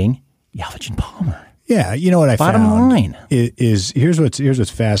branding Yelchin Palmer. Yeah, you know what I Bottom found line is here's what's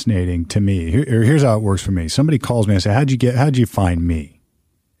fascinating to me. Here's how it works for me. Somebody calls me and says, "How'd you find me?"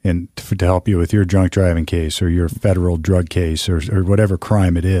 And to help you with your drunk driving case or your federal drug case or whatever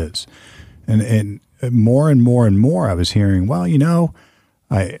crime it is. And more and more and more, I was hearing, well,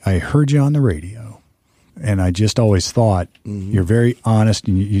 I heard you on the radio, and I just always thought you're very honest,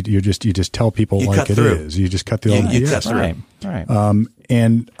 and you just tell people like it is. You just cut through all the BS. Right.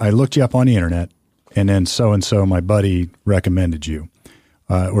 And I looked you up on the internet, and then so and so, my buddy recommended you,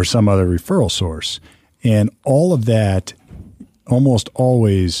 or some other referral source, and all of that almost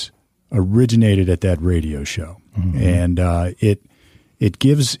always originated at that radio show, and It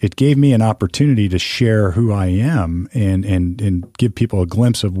gave me an opportunity to share who I am and give people a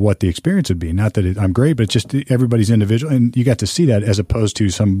glimpse of what the experience would be. Not that I'm great, but it's just everybody's individual, and you got to see that as opposed to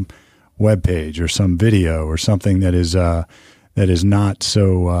some web page or some video or something that is not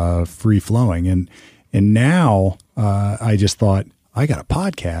so free flowing. And now I just thought, I got a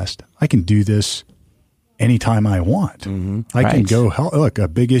podcast. I can do this anytime I want. I can go, look, a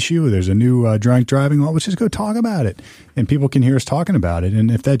big issue. There's a new drunk driving law. Let's just go talk about it. And people can hear us talking about it. And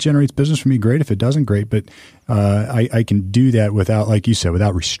if that generates business for me, great. If it doesn't, great. But I can do that without, like you said,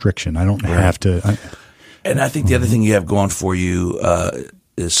 without restriction. I don't have to. And I think the other thing you have going for you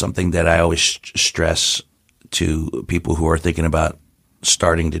is something that I always stress to people who are thinking about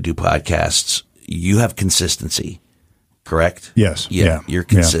starting to do podcasts. You have consistency. Correct? Yes. Yeah. You're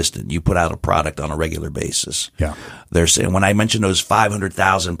consistent. You put out a product on a regular basis. Yeah. They're saying, when I mentioned those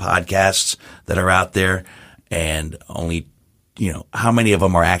 500,000 podcasts that are out there, and only, how many of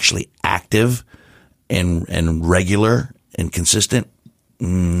them are actually active and regular and consistent?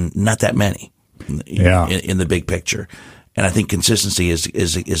 Not that many. In the big picture. And I think consistency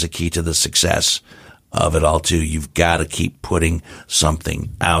is a key to the success of it all too. You've got to keep putting something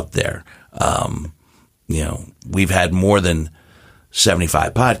out there. We've had more than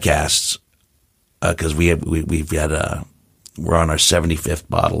 75 podcasts because we're on our 75th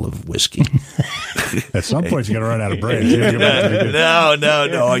bottle of whiskey. At some point, you're going to run out of break.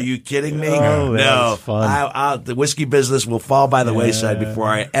 No. Are you kidding me? Oh, no. Fun. The whiskey business will fall by the wayside before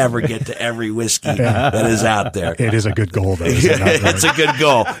I ever get to every whiskey that is out there. It is a good goal, though. Is it not, really? It's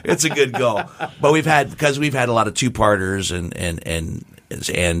a good goal. But we've had a lot of two-parters and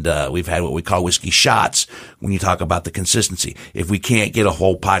we've had what we call whiskey shots when you talk about the consistency. If we can't get a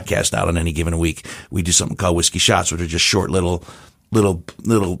whole podcast out on any given week, we do something called whiskey shots, which are just short little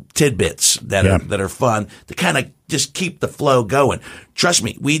little tidbits that are fun to kind of just keep the flow going. Trust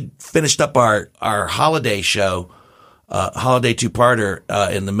me, we finished up our holiday show, holiday two-parter,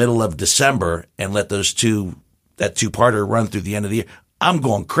 in the middle of December and let that two-parter run through the end of the year. I'm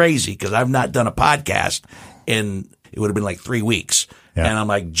going crazy because I've not done a podcast in, it would have been like 3 weeks. Yeah. And I'm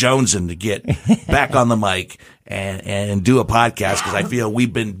like jonesing to get back on the mic and do a podcast because I feel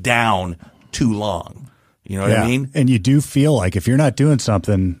we've been down too long. You know what I mean? And you do feel like if you're not doing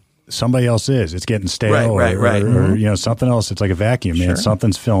something, somebody else is. It's getting stale, right. or something else. It's like a vacuum, man.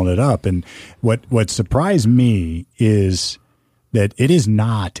 Something's filling it up. And what surprised me is that it is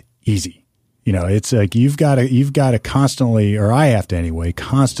not easy. It's like you've got to constantly, or I have to anyway,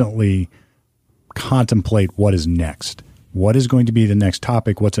 constantly contemplate what is next. What is going to be the next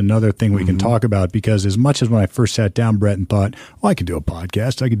topic? What's another thing we can talk about? Because as much as when I first sat down, Brett, and thought, I could do a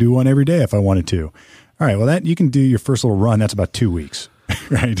podcast. I could do one every day if I wanted to. All right, well, that you can do your first little run. That's about 2 weeks,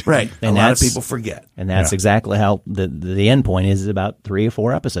 right? Right. And a lot of people forget. And that's exactly how the end point is about 3 or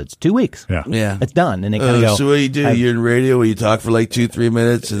 4 episodes. 2 weeks. Yeah. It's done. And they kind of go. So what do? You're in radio where you talk for like 2-3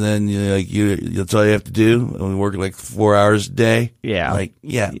 minutes and then that's all you have to do. And we work like 4 hours a day. Yeah.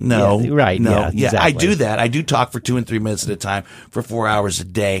 Right. No. Exactly. I do that. I do talk for 2 and 3 minutes at a time for 4 hours a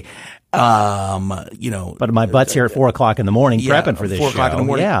day. But my butt's here at 4 o'clock in the morning prepping for this 4 o'clock show. in the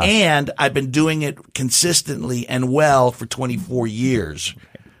morning. Yeah. And I've been doing it consistently and well for 24 years.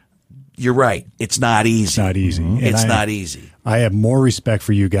 You're right. It's not easy. It's not easy. It's not easy. I have more respect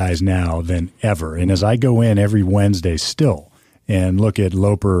for you guys now than ever. And as I go in every Wednesday still and look at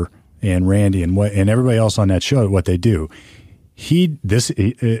Loper and Randy and everybody else on that show, what they do,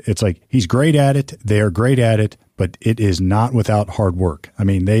 it's like he's great at it. They are great at it, but it is not without hard work. I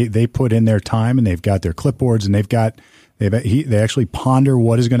mean, they put in their time and they've got their clipboards and they actually ponder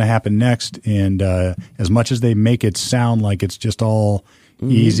what is going to happen next. And as much as they make it sound like it's just all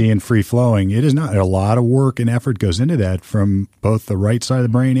easy and free flowing, it is not. A lot of work and effort goes into that from both the right side of the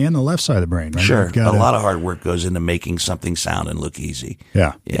brain and the left side of the brain. Right? Sure, a lot of hard work goes into making something sound and look easy.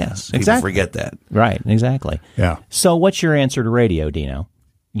 Yeah, yes, exactly. People forget that. Right, exactly. Yeah. So, what's your answer to radio, Dino?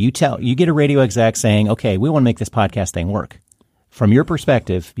 You get a radio exec saying, "Okay, we want to make this podcast thing work." From your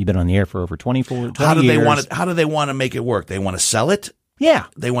perspective, you've been on the air for over 20 years. How do they want to make it work? They want to sell it. Yeah.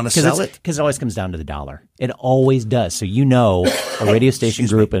 They want to sell it? Because it always comes down to the dollar. It always does. So a radio station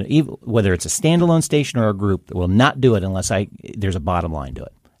group, and even, whether it's a standalone station or a group, will not do it unless there's a bottom line to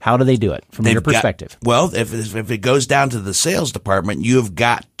it. How do they do it from your perspective? If it goes down to the sales department, you have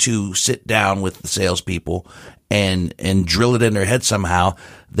got to sit down with the salespeople and drill it in their head somehow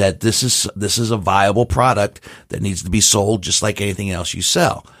that this is a viable product that needs to be sold just like anything else you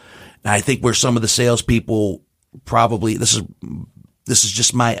sell. And I think where some of the salespeople probably this is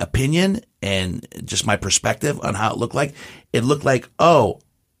just my opinion and just my perspective on how it looked like. It looked like,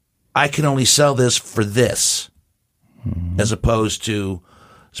 I can only sell this for this, as opposed to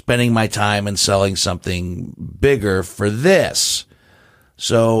spending my time and selling something bigger for this.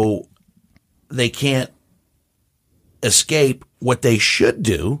 So they can't escape what they should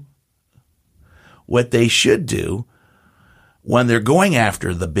do. What they should do when they're going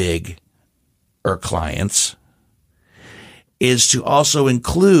after the big clients is to also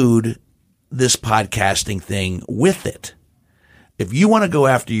include this podcasting thing with it. If you want to go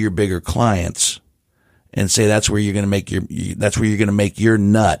after your bigger clients and say that's where you're going to make your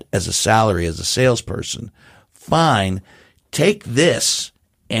nut as a salary as a salesperson, fine. Take this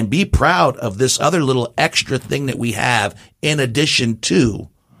and be proud of this other little extra thing that we have in addition to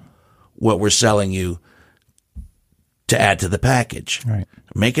what we're selling you to add to the package. Right.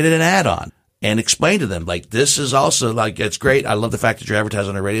 Make it an add-on. And explain to them, like, this is also, like, it's great. I love the fact that you're advertising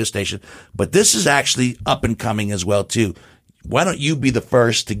on a radio station, but this is actually up and coming as well, too. Why don't you be the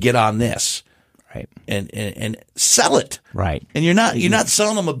first to get on this? Right. And sell it. Right. And you're not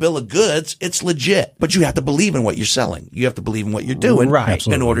selling them a bill of goods. It's legit. But you have to believe in what you're selling. You have to believe in what you're doing. Right.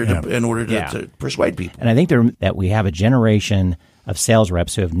 In order to persuade people. And I think that we have a generation of sales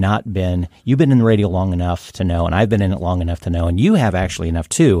reps who have not been, you've been in the radio long enough to know, and I've been in it long enough to know, and you have actually enough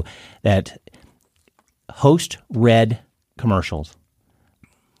too, that host-read commercials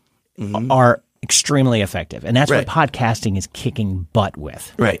are extremely effective. And that's what podcasting is kicking butt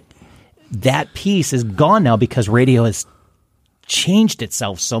with. Right. That piece is gone now because radio has changed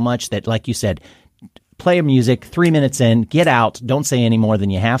itself so much that, like you said, play a music, 3 minutes in, get out, don't say any more than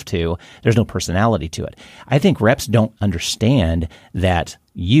you have to. There's no personality to it. I think reps don't understand that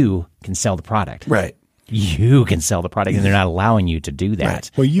you can sell the product. Right. you can sell the product, and they're not allowing you to do that.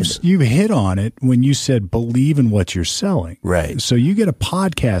 Right. Well, you hit on it when you said believe in what you're selling. Right. So you get a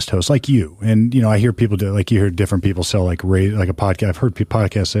podcast host like you, and I hear people do, like you hear different people sell like a podcast. I've heard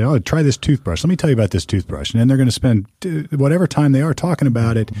podcasts say, "Oh, try this toothbrush. Let me tell you about this toothbrush," and then they're going to spend whatever time they are talking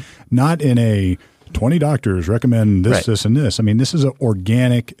about it, not in a 20 doctors recommend this, this, and this. I mean, this is an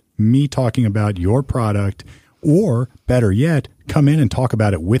organic me talking about your product, or better yet, come in and talk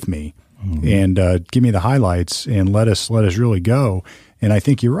about it with me. And give me the highlights and let us really go. And I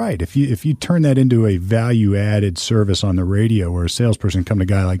think you're right. If you turn that into a value added service on the radio, where a salesperson come to a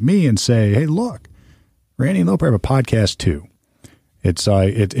guy like me and say, "Hey, look, Randy and Loper have a podcast too." It's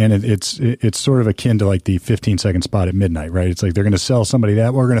sort of akin to like the 15-second spot at midnight, right? It's like they're going to sell somebody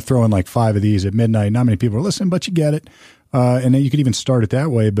that we're going to throw in like 5 of these at midnight. Not many people are listening, but you get it. And then you could even start it that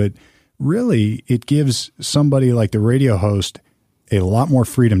way. But really, it gives somebody like the radio host a lot more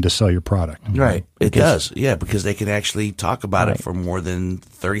freedom to sell your product. Right. It does. Yeah, because they can actually talk about it for more than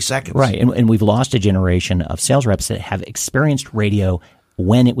 30 seconds. Right. And we've lost a generation of sales reps that have experienced radio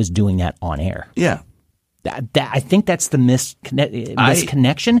when it was doing that on air. Yeah. I think that's the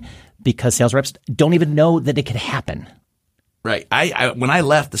misconnection, because sales reps don't even know that it could happen. Right. I when I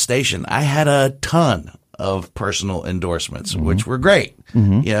left the station, I had a ton of personal endorsements, which were great.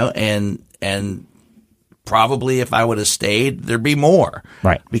 And probably if I would have stayed, there'd be more.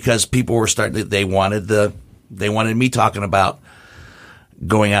 Right. Because people were they wanted me talking about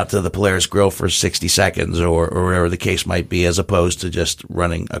going out to the Polaris Grill for 60 seconds or whatever the case might be, as opposed to just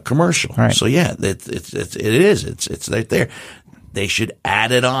running a commercial. Right. So yeah, it's right there. They should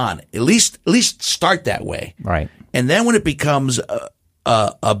add it on. At least start that way. Right. And then when it becomes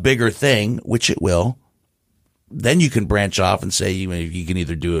a bigger thing, which it will, then you can branch off and say you can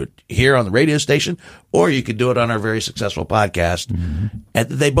either do it here on the radio station, or you could do it on our very successful podcast. And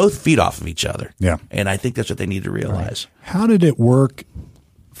they both feed off of each other. Yeah. And I think that's what they need to realize. Right. How did it work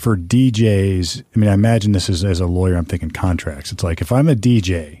for DJs? I mean, I imagine this is, as a lawyer, I'm thinking contracts. It's like if I'm a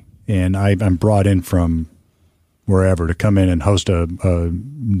DJ and I'm brought in from wherever to come in and host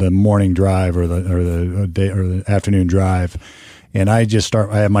the morning drive or the afternoon drive, and I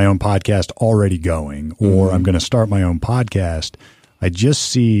have my own podcast already going, or I'm going to start my own podcast, I just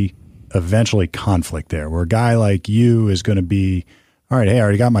see eventually conflict there, where a guy like you is going to be, all right, hey, I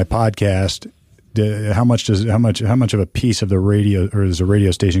already got my podcast. How much of a piece of the radio, or is the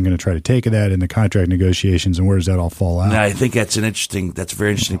radio station going to try to take of that in the contract negotiations, and where does that all fall out? And I think that's a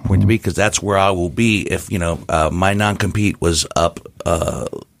very interesting point to me, because that's where I will be if my non-compete was up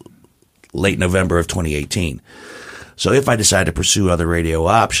late November of 2018. So if I decide to pursue other radio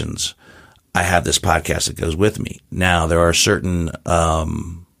options, I have this podcast that goes with me. Now, there are certain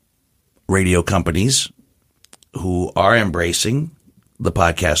radio companies who are embracing the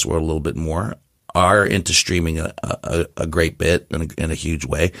podcast world a little bit more, are into streaming a great bit in a huge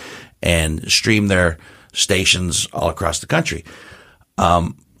way, and stream their stations all across the country.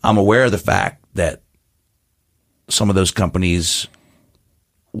 I'm aware of the fact that some of those companies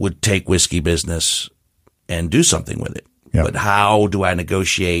would take whiskey business and do something with it. Yep. But how do I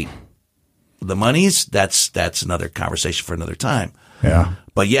negotiate the monies? That's another conversation for another time. Yeah.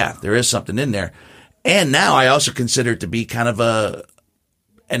 But yeah, there is something in there. And now I also consider it to be kind of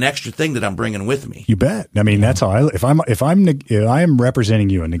an extra thing that I'm bringing with me. You bet. I mean, that's how if I am representing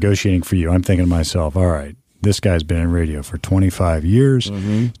you and negotiating for you, I'm thinking to myself, all right, this guy's been in radio for 25 years.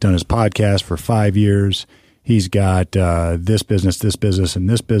 He's done his podcast for 5 years. He's got this business, and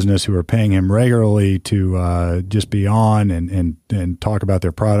this business who are paying him regularly to just be on and talk about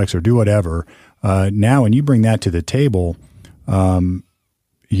their products or do whatever. Now, when you bring that to the table, I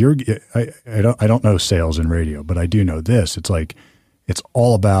don't know sales and radio, but I do know this. It's like it's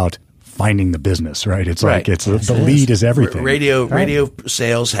all about finding the business, right? It's right. Like it's the lead is everything. Radio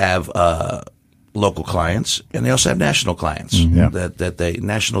sales have local clients, and they also have national clients that they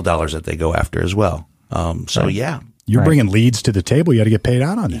national dollars that they go after as well. You're bringing leads to the table. You got to get paid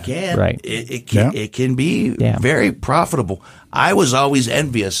out on that. You can. Right. It can be very profitable. I was always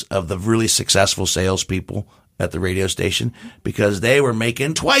envious of the really successful salespeople at the radio station, because they were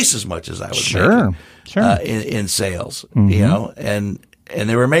making twice as much as I was making in sales, and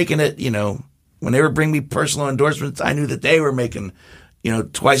they were making it, when they were bringing me personal endorsements, I knew that they were making,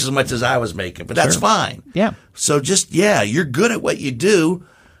 twice as much as I was making, but that's fine. Yeah. So you're good at what you do.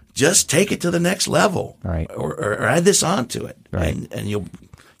 Just take it to the next level, right? Or add this onto it, right? And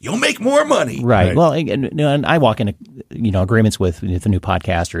you'll make more money, right? Well, and I walk into agreements with the new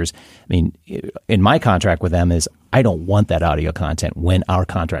podcasters. I mean, in my contract with them is I don't want that audio content when our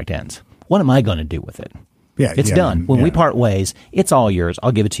contract ends. What am I going to do with it? Yeah, it's done. When we part ways, it's all yours.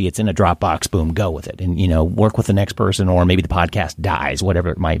 I'll give it to you. It's in a Dropbox. Boom, go with it. And, work with the next person, or maybe the podcast dies, whatever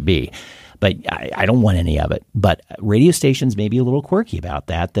it might be. But I don't want any of it. But radio stations may be a little quirky about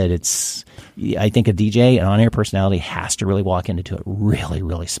that I think a DJ, an on-air personality, has to really walk into it really,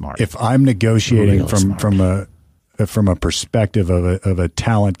 really smart. If I'm negotiating from a perspective of a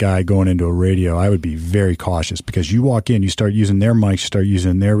talent guy going into a radio, I would be very cautious, because you walk in, you start using their mics, you start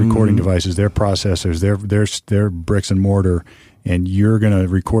using their recording devices, their processors, their bricks and mortar, and you're going to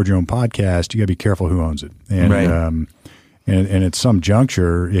record your own podcast. You got to be careful who owns it. And, right. And at some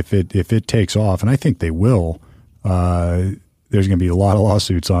juncture, if it takes off, and I think they will, there's going to be a lot of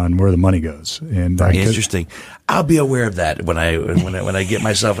lawsuits on where the money goes. And interesting. I'll be aware of that when I get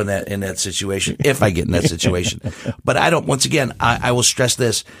myself in that situation, if I get in that situation. But I don't. Once again, I will stress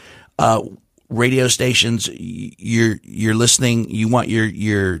this: radio stations, you're listening. You want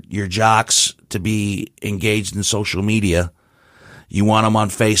your jocks to be engaged in social media. You want them on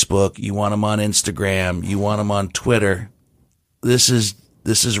Facebook. You want them on Instagram. You want them on Twitter. This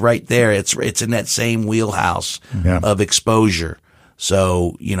is right there. It's in that same wheelhouse of exposure.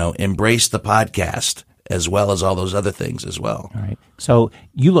 So, embrace the podcast as well as all those other things as well. All right. So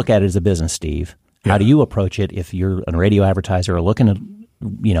you look at it as a business, Steve. How do you approach it if you're a radio advertiser or looking at,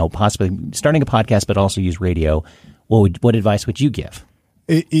 possibly starting a podcast but also use radio? What advice would you give?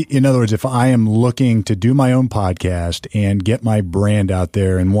 In other words, if I am looking to do my own podcast and get my brand out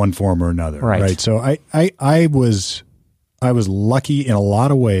there in one form or another, right? So I was lucky in a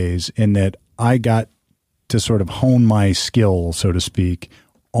lot of ways in that I got to sort of hone my skill, so to speak,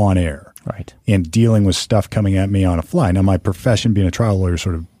 on air. Right. And dealing with stuff coming at me on a fly. Now, my profession, being a trial lawyer,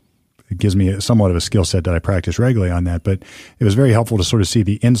 sort of gives me somewhat of a skill set that I practice regularly on that. But it was very helpful to sort of see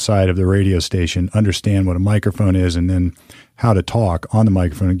the inside of the radio station, understand what a microphone is, and then how to talk on the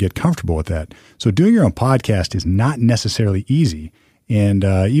microphone and get comfortable with that. So doing your own podcast is not necessarily easy. And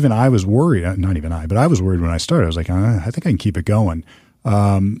even I was worried, not even I, but I was worried when I started. I was like, I think I can keep it going.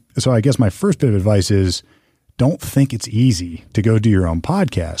 So I guess my first bit of advice is don't think it's easy to go do your own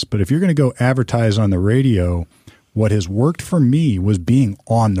podcast. But if you're going to go advertise on the radio, what has worked for me was being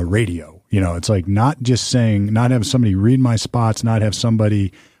on the radio. It's like not have somebody read my spots, not have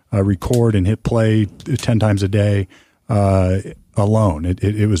somebody record and hit play 10 times a day alone.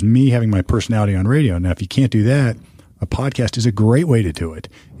 It was me having my personality on radio. Now, if you can't do that, a podcast is a great way to do it.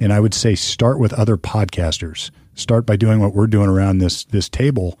 And I would say start with other podcasters. Start by doing what we're doing around this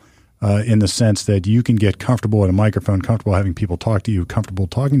table, in the sense that you can get comfortable at a microphone, comfortable having people talk to you, comfortable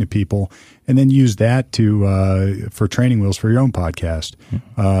talking to people, and then use that for training wheels for your own podcast.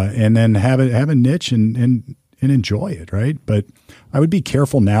 And then have a niche and enjoy it, right? But I would be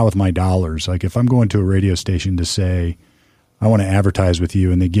careful now with my dollars. Like if I'm going to a radio station to say, I want to advertise with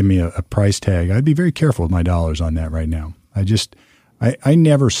you, and they give me a price tag, I'd be very careful with my dollars on that right now. I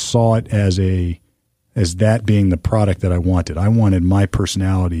never saw it as that being the product that I wanted. I wanted my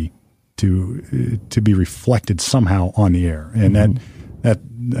personality to be reflected somehow on the air. And that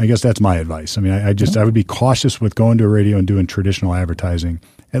I guess that's my advice. I mean, I would be cautious with going to a radio and doing traditional advertising,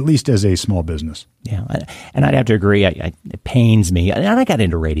 at least as a small business. Yeah, and I'd have to agree. It pains me. And I got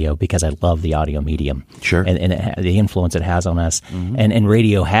into radio because I love the audio medium. Sure. And the influence it has on us. And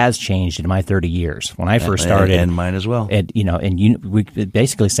radio has changed in my 30 years. When I first started. And mine as well. We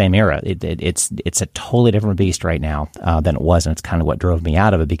basically same era. It's a totally different beast right now than it was. And it's kind of what drove me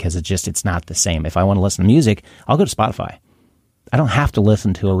out of it, because it's not the same. If I want to listen to music, I'll go to Spotify. I don't have to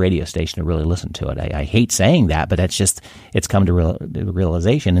listen to a radio station to really listen to it. I hate saying that, but it's come to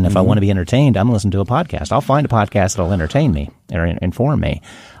realization. And if I want to be entertained, I'm listening to a podcast. I'll find a podcast that'll entertain me or inform me.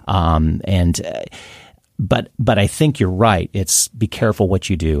 But I think you're right. It's be careful what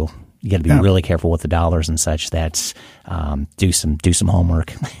you do. You got to be really careful with the dollars and such. That's do some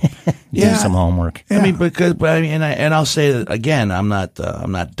homework. Do some homework. Yeah. I mean, I'll say that again. I'm not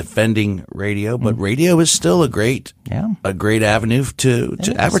defending radio, but radio is still a great avenue to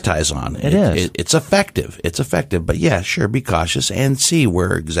advertise on. It is. It's effective. But yeah, sure. Be cautious and see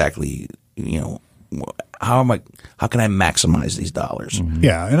where exactly how can I maximize these dollars?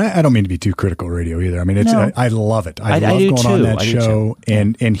 Yeah, and I don't mean to be too critical of radio either. I mean, I love it. I love going on that show.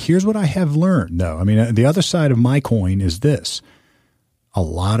 And here's what I have learned, though. I mean, the other side of my coin is this. A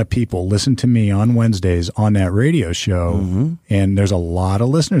lot of people listen to me on Wednesdays on that radio show, and there's a lot of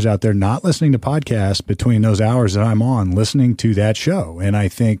listeners out there not listening to podcasts between those hours that I'm on, listening to that show. And I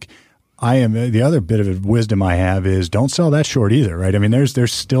think the other bit of wisdom I have is don't sell that short either, right? I mean, there's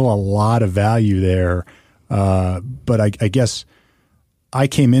still a lot of value there. But I guess I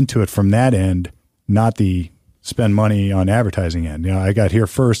came into it from that end, not the spend money on advertising end. I got here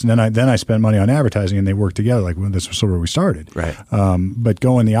first, and then I spent money on advertising, and they worked together. Like this was sort of where we started. Right. But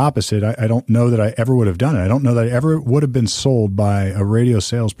going the opposite, I don't know that I ever would have done it. I don't know that I ever would have been sold by a radio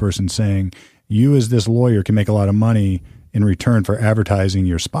salesperson saying, "You as this lawyer can make a lot of money in return for advertising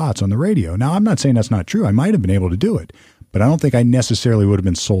your spots on the radio." Now, I'm not saying that's not true. I might have been able to do it, but I don't think I necessarily would have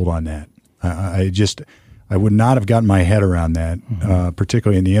been sold on that. I would not have gotten my head around that,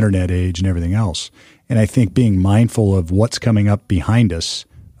 particularly in the internet age and everything else. And I think being mindful of what's coming up behind us,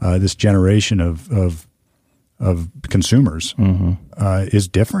 this generation of consumers, is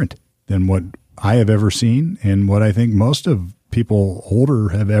different than what I have ever seen and what I think most of people older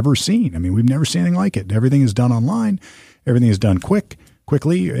have ever seen. I mean, we've never seen anything like it. Everything is done online. Everything is done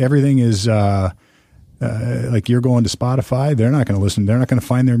quickly. Everything is like you're going to Spotify. They're not going to listen. They're not going to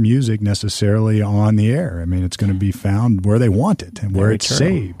find their music necessarily on the air. I mean, it's going to be found where they want it and where it's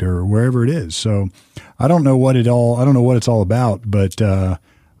saved or wherever it is. So I don't know what it's all about, but I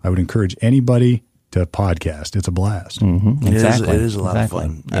would encourage anybody to podcast. It's a blast. Mm-hmm. Exactly. It is a lot of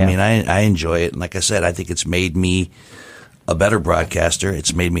fun. Yeah. I mean, I enjoy it. And like I said, I think it's made me a better broadcaster.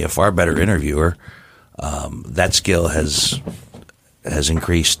 It's made me a far better interviewer. That skill has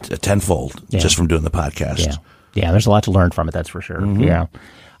increased tenfold just from doing the podcast. Yeah, there's a lot to learn from it, that's for sure. Mm-hmm. Yeah.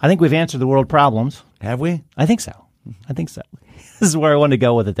 I think we've answered the world problems. Have we? I think so. This is where I wanted to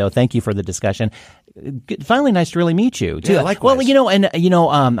go with it, though. Thank you for the discussion. Finally, nice to really meet you, too. Yeah, likewise. Well,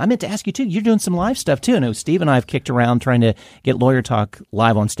 I meant to ask you, too, you're doing some live stuff, too. I know Steve and I have kicked around trying to get Lawyer Talk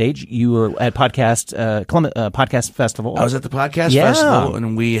live on stage. You were at Podcast Festival. I was at the Podcast Festival,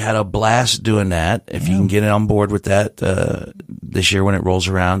 and we had a blast doing that. If you can get on board with that this year when it rolls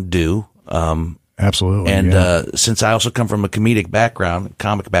around, do. Absolutely. And since I also come from a comic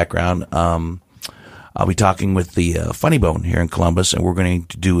background, I'll be talking with the Funny Bone here in Columbus, and we're going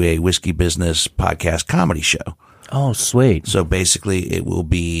to do a whiskey business podcast comedy show. Oh, sweet. So basically it will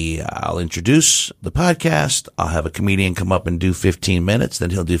be, I'll introduce the podcast. I'll have a comedian come up and do 15 minutes.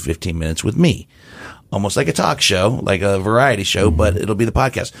 Then he'll do 15 minutes with me. Almost like a talk show, like a variety show, but it'll be the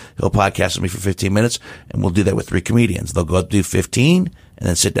podcast. He'll podcast with me for 15 minutes, and we'll do that with 3 comedians. They'll go up do 15 and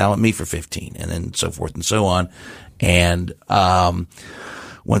then sit down with me for 15 and then so forth and so on. And,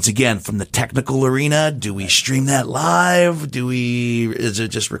 once again, from the technical arena, do we stream that live? Is it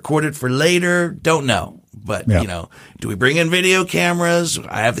just recorded for later? Don't know. But, do we bring in video cameras?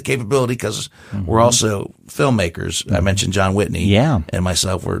 I have the capability because we're also filmmakers. I mentioned John Whitney and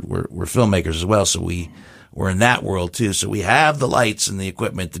myself. We're filmmakers as well. So we're in that world too. So we have the lights and the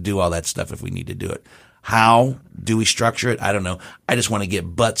equipment to do all that stuff if we need to do it. How do we structure it? I don't know. I just want to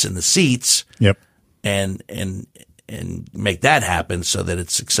get butts in the seats. Yep. And make that happen so that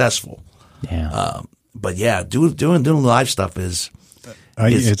it's successful. Yeah. But yeah, doing live stuff is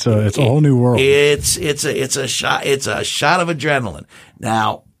it's a whole new world. It's a shot of adrenaline.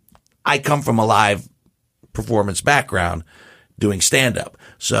 Now, I come from a live performance background doing stand up.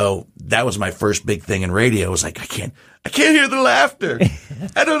 So that was my first big thing in radio. It was like, I can't hear the laughter.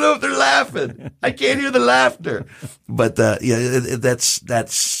 I don't know if they're laughing. I can't hear the laughter. But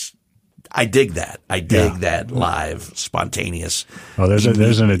that's I dig that. I dig that live, spontaneous. Oh, there's an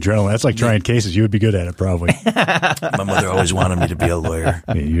adrenaline. That's like trying cases. You would be good at it, probably. My mother always wanted me to be a lawyer.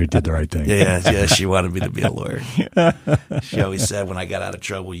 Yeah, you did the right thing. Yeah, she wanted me to be a lawyer. She always said when I got out of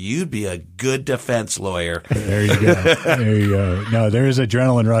trouble, you'd be a good defense lawyer. There you go. No, there is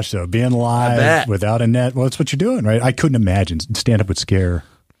adrenaline rush, though. Being live without a net, well, that's what you're doing, right? I couldn't imagine. Stand-up would scare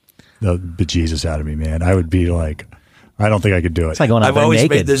the bejesus out of me, man. I would be like, I don't think I could do it. It's like going out I've always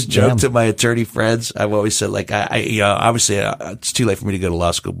naked. made this joke to my attorney friends. I've always said, like, obviously it's too late for me to go to law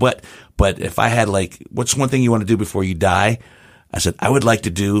school, but if I had, like, what's one thing you want to do before you die? I said, I would like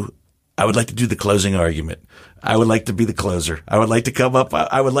to do the closing argument. I would like to be the closer. I would like to come up.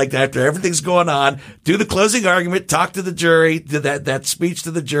 I would like to, after everything's going on, do the closing argument, talk to the jury, do that speech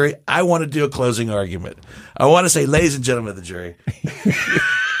to the jury. I want to do a closing argument. I want to say, ladies and gentlemen of the jury.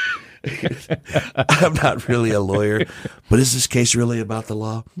 I'm not really a lawyer, but is this case really about the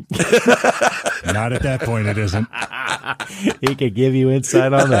law? Not at that point, it isn't. He could give you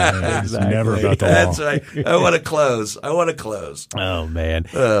insight on that. It's never about the law. That's right. I want to close. Oh, man.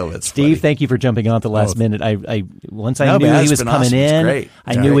 Oh, it's Steve, funny. Thank you for jumping on at the last minute. Once I knew he was coming awesome. in,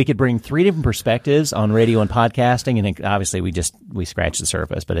 I knew we could bring 3 different perspectives on radio and podcasting, and obviously we scratched the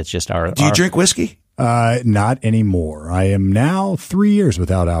surface, but it's just our... Do you drink whiskey? Not anymore. I am now 3 years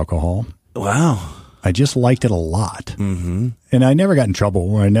without alcohol. Wow. I just liked it a lot. Mm-hmm. And I never got in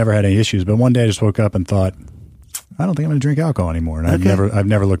trouble or I never had any issues. But one day I just woke up and thought, I don't think I'm going to drink alcohol anymore. And I've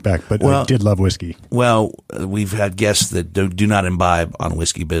never looked back, but I did love whiskey. Well, we've had guests that do not imbibe on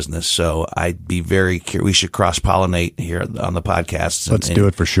whiskey business, so I'd be very curious. We should cross-pollinate here on the podcast. Let's do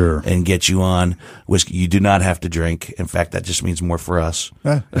it for sure. And get you on whiskey. You do not have to drink. In fact, that just means more for us.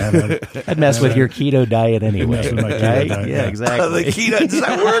 I'd mess with your keto diet anyway. Mess with my keto diet, Yeah, exactly. The keto, does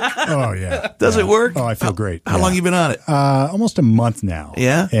that work? Oh, yeah. Does it work? Oh, I feel great. How long you been on it? Almost a month now.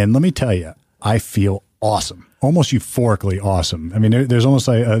 Yeah? And let me tell you, I feel awesome. Almost euphorically awesome. I mean, there's almost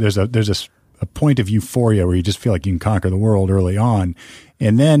like there's a point of euphoria where you just feel like you can conquer the world early on,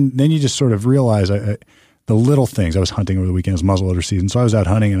 and then you just sort of realize the little things. I was hunting over the weekend. It was muzzleloader season, so I was out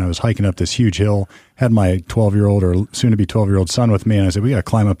hunting and I was hiking up this huge hill. Had my 12-year-old or soon to be 12-year-old son with me, and I said, "We got to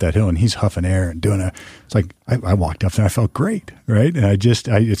climb up that hill." And he's huffing air and doing it's like I walked up there, I felt great, right? And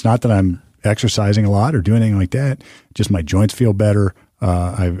it's not that I'm exercising a lot or doing anything like that. Just my joints feel better.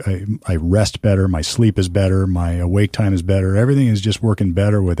 I rest better. My sleep is better. My awake time is better. Everything is just working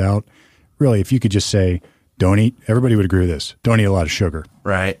better without really, if you could just say, don't eat, everybody would agree with this. Don't eat a lot of sugar.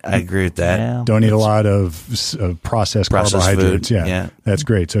 Right. I agree with that. Yeah. Don't eat a lot of processed carbohydrates. Food. Yeah. That's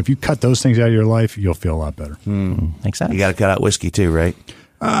great. So if you cut those things out of your life, you'll feel a lot better. Makes sense. You got to cut out whiskey too, right?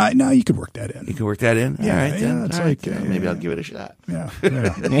 No, you could work that in. You can work that in? Yeah, all right, then. yeah, it's All right, like, then. Maybe I'll give it a shot. Yeah.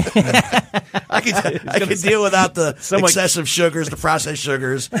 I could deal without the excessive sugars, the processed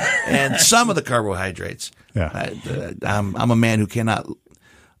sugars, and some of the carbohydrates. Yeah. I'm a man who cannot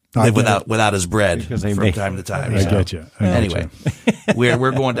live without his bread from time to time. I get you. Anyway,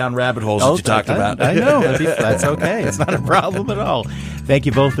 we're going down rabbit holes that you talked about. I know. That's okay. It's not a problem at all. Thank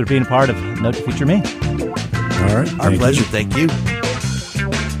you both for being a part of Note to Feature Me. All right. Our pleasure. Thank you.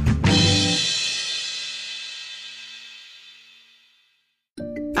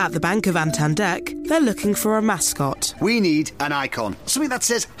 At the Bank of Antandek, they're looking for a mascot. We need an icon. Something that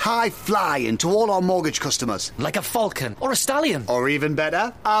says high flying to all our mortgage customers. Like a falcon or a stallion. Or even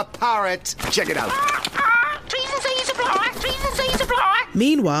better, a parrot. Check it out.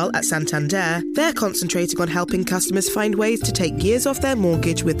 Meanwhile, at Santander, they're concentrating on helping customers find ways to take years off their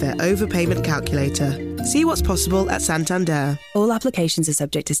mortgage with their overpayment calculator. See what's possible at Santander. All applications are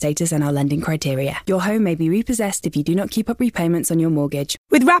subject to status and our lending criteria. Your home may be repossessed if you do not keep up repayments on your mortgage.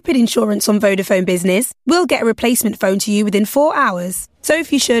 With Rapid Insurance on Vodafone Business, we'll get a replacement phone to you within 4 hours. So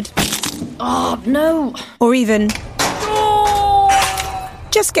if you should... Oh, no. Or even...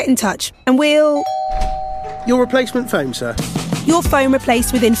 Just get in touch and we'll... Your replacement phone, sir? Your phone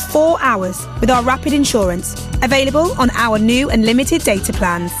replaced within 4 hours with our Rapid Insurance. Available on our new and limited data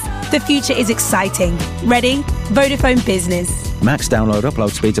plans. The future is exciting. Ready? Vodafone Business. Max download upload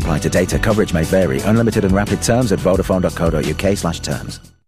speeds apply to data. Coverage may vary. Unlimited and rapid terms at vodafone.co.uk/terms.